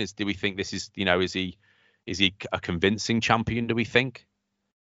champion? Do we think this is, is he a convincing champion? Do we think?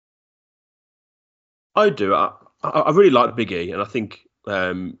 I do. I really like Big E, and I think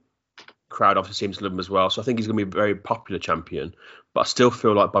crowd obviously seems to love him as well. So I think he's going to be a very popular champion. But I still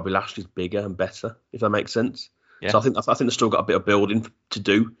feel like Bobby Lashley's bigger and better, if that makes sense. Yeah. So I think they've still got a bit of building to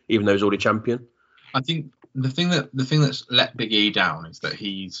do, even though he's already champion. I think the thing that's let Big E down is that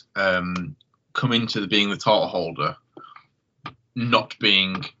he's come into being the title holder, not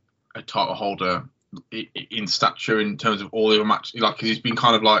being a title holder in stature in terms of all the other matches. Like, cause he's been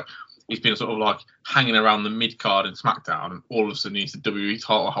sort of like hanging around the mid card in SmackDown, and all of a sudden he's the WWE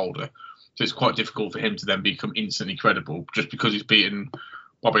title holder. So it's quite difficult for him to then become instantly credible just because he's beaten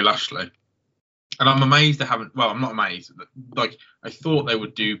Bobby Lashley. And I'm amazed they haven't. Well, I'm not amazed. Like, I thought they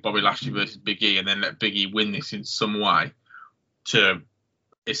would do Bobby Lashley versus Big E and then let Big E win this in some way to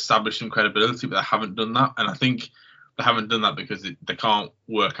establish some credibility, but they haven't done that. And I think they haven't done that because they can't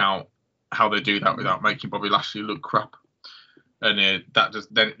work out how they do that without making Bobby Lashley look crap. And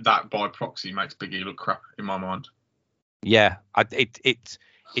that by proxy makes Big E look crap in my mind. Yeah,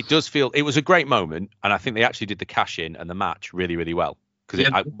 it does feel it was a great moment, and I think they actually did the cash in and the match really, really well.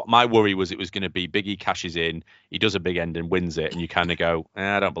 Because my worry was it was going to be Big E cashes in, he does a big end and wins it, and you kind of go,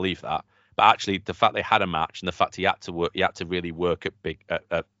 I don't believe that. But actually, the fact they had a match and the fact he had to really work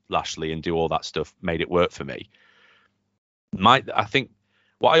at Lashley and do all that stuff made it work for me. I think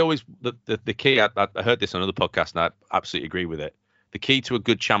what I always the key. I heard this on another podcast, and I absolutely agree with it. The key to a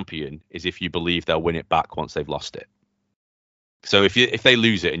good champion is if you believe they'll win it back once they've lost it. So if they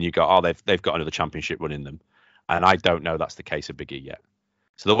lose it and you go, oh, they've got another championship run in them, and I don't know that's the case of Big E yet.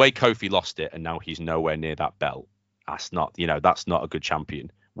 So the way Kofi lost it and now he's nowhere near that belt, that's not a good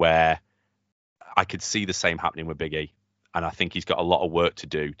champion. Where I could see the same happening with Big E, and I think he's got a lot of work to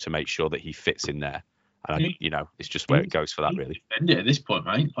do to make sure that he fits in there. And it's just where it goes for that, really. At this point,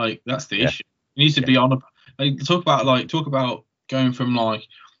 mate, like that's the issue. He needs to be on talk about going from like,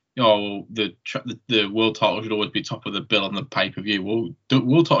 the world title should always be top of the bill on the pay-per-view. Well, the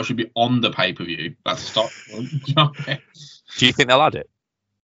world title should be on the pay-per-view. That's the start. Do you think they'll add it?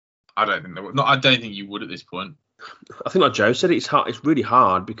 I don't think they would. No, I don't think you would at this point. I think like Joe said, it's hard. It's really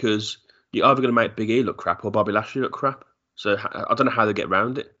hard because you're either going to make Big E look crap or Bobby Lashley look crap. So I don't know how they get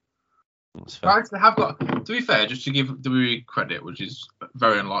around it. Right, they have got. To be fair, just to give WWE credit, which is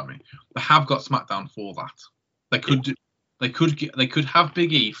very unlike me, they have got SmackDown for that. They could have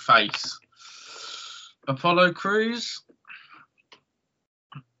Big E face Apollo Crews.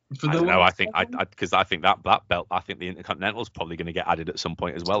 I don't know. I think that belt. I think the Intercontinental is probably going to get added at some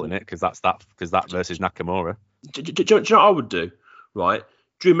point as well, isn't it? Because that versus Nakamura. Do you know what I would do? Right,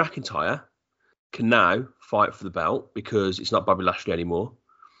 Drew McIntyre can now fight for the belt because it's not Bobby Lashley anymore.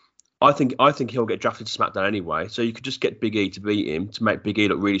 I think he'll get drafted to SmackDown anyway. So you could just get Big E to beat him to make Big E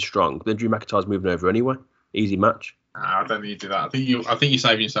look really strong. Then Drew McIntyre's moving over anyway. Easy match. I don't think you do that. I think you're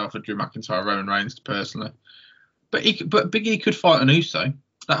saving yourself for Drew McIntyre, Roman Reigns personally. But Big E could fight an Uso.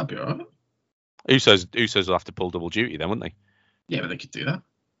 That'd be alright. Usos will have to pull double duty then, wouldn't they? Yeah, but they could do that.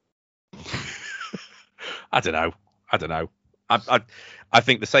 I don't know. I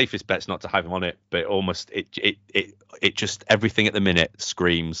think the safest bet's not to have him on it, but it just everything at the minute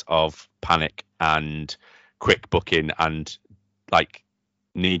screams of panic and quick booking and like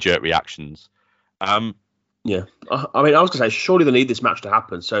knee-jerk reactions. Yeah, I mean, I was going to say, surely they need this match to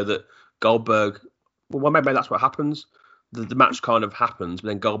happen so that Goldberg. Well, maybe that's what happens. The match kind of happens, but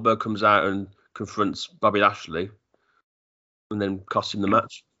then Goldberg comes out and confronts Bobby Lashley, and then costs him the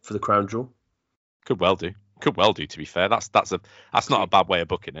match for the crown jewel. Could well do. To be fair, that's not a bad way of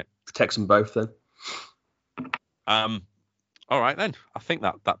booking it. Protects them both then. All right then. I think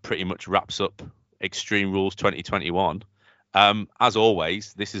that pretty much wraps up Extreme Rules 2021. As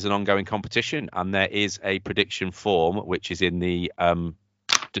always, this is an ongoing competition, and there is a prediction form which is in the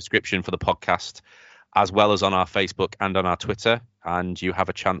description for the podcast, as well as on our Facebook and on our Twitter. And you have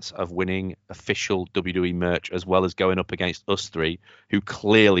a chance of winning official WWE merch, as well as going up against us three, who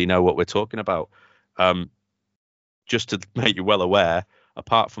clearly know what we're talking about. Just to make you well aware,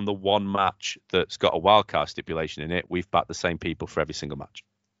 apart from the one match that's got a wildcard stipulation in it, we've backed the same people for every single match.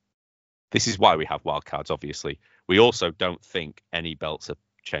 This is why we have wildcards, obviously. We also don't think any belts are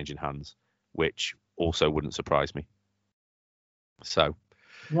changing hands, which also wouldn't surprise me. So,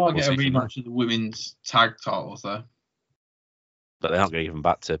 we'll get a rematch of the women's tag titles, though. But they're not going to give them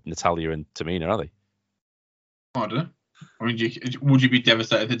back to Natalya and Tamina, are they? I don't know. I mean, would you be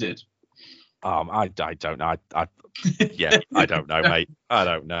devastated if they did? I don't know. I don't know, mate. I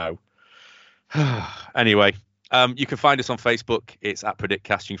don't know. Anyway, you can find us on Facebook. It's at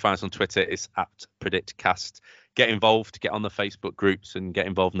PredictCast. You can find us on Twitter. It's at PredictCast. Get involved. Get on the Facebook groups and get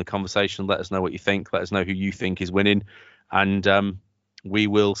involved in the conversation. Let us know what you think. Let us know who you think is winning. And we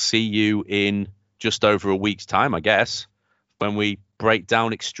will see you in just over a week's time, I guess, when we break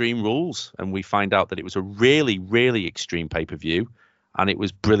down Extreme Rules and we find out that it was a really, really extreme pay-per-view. And it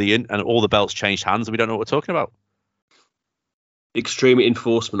was brilliant, and all the belts changed hands, and we don't know what we're talking about. Extreme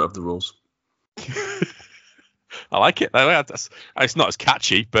enforcement of the rules. I like it. It's not as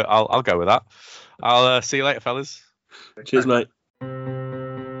catchy, but I'll go with that. I'll see you later, fellas. Cheers, mate.